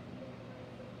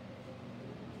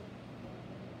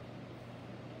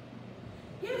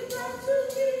 Give thanks to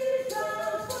Jesus.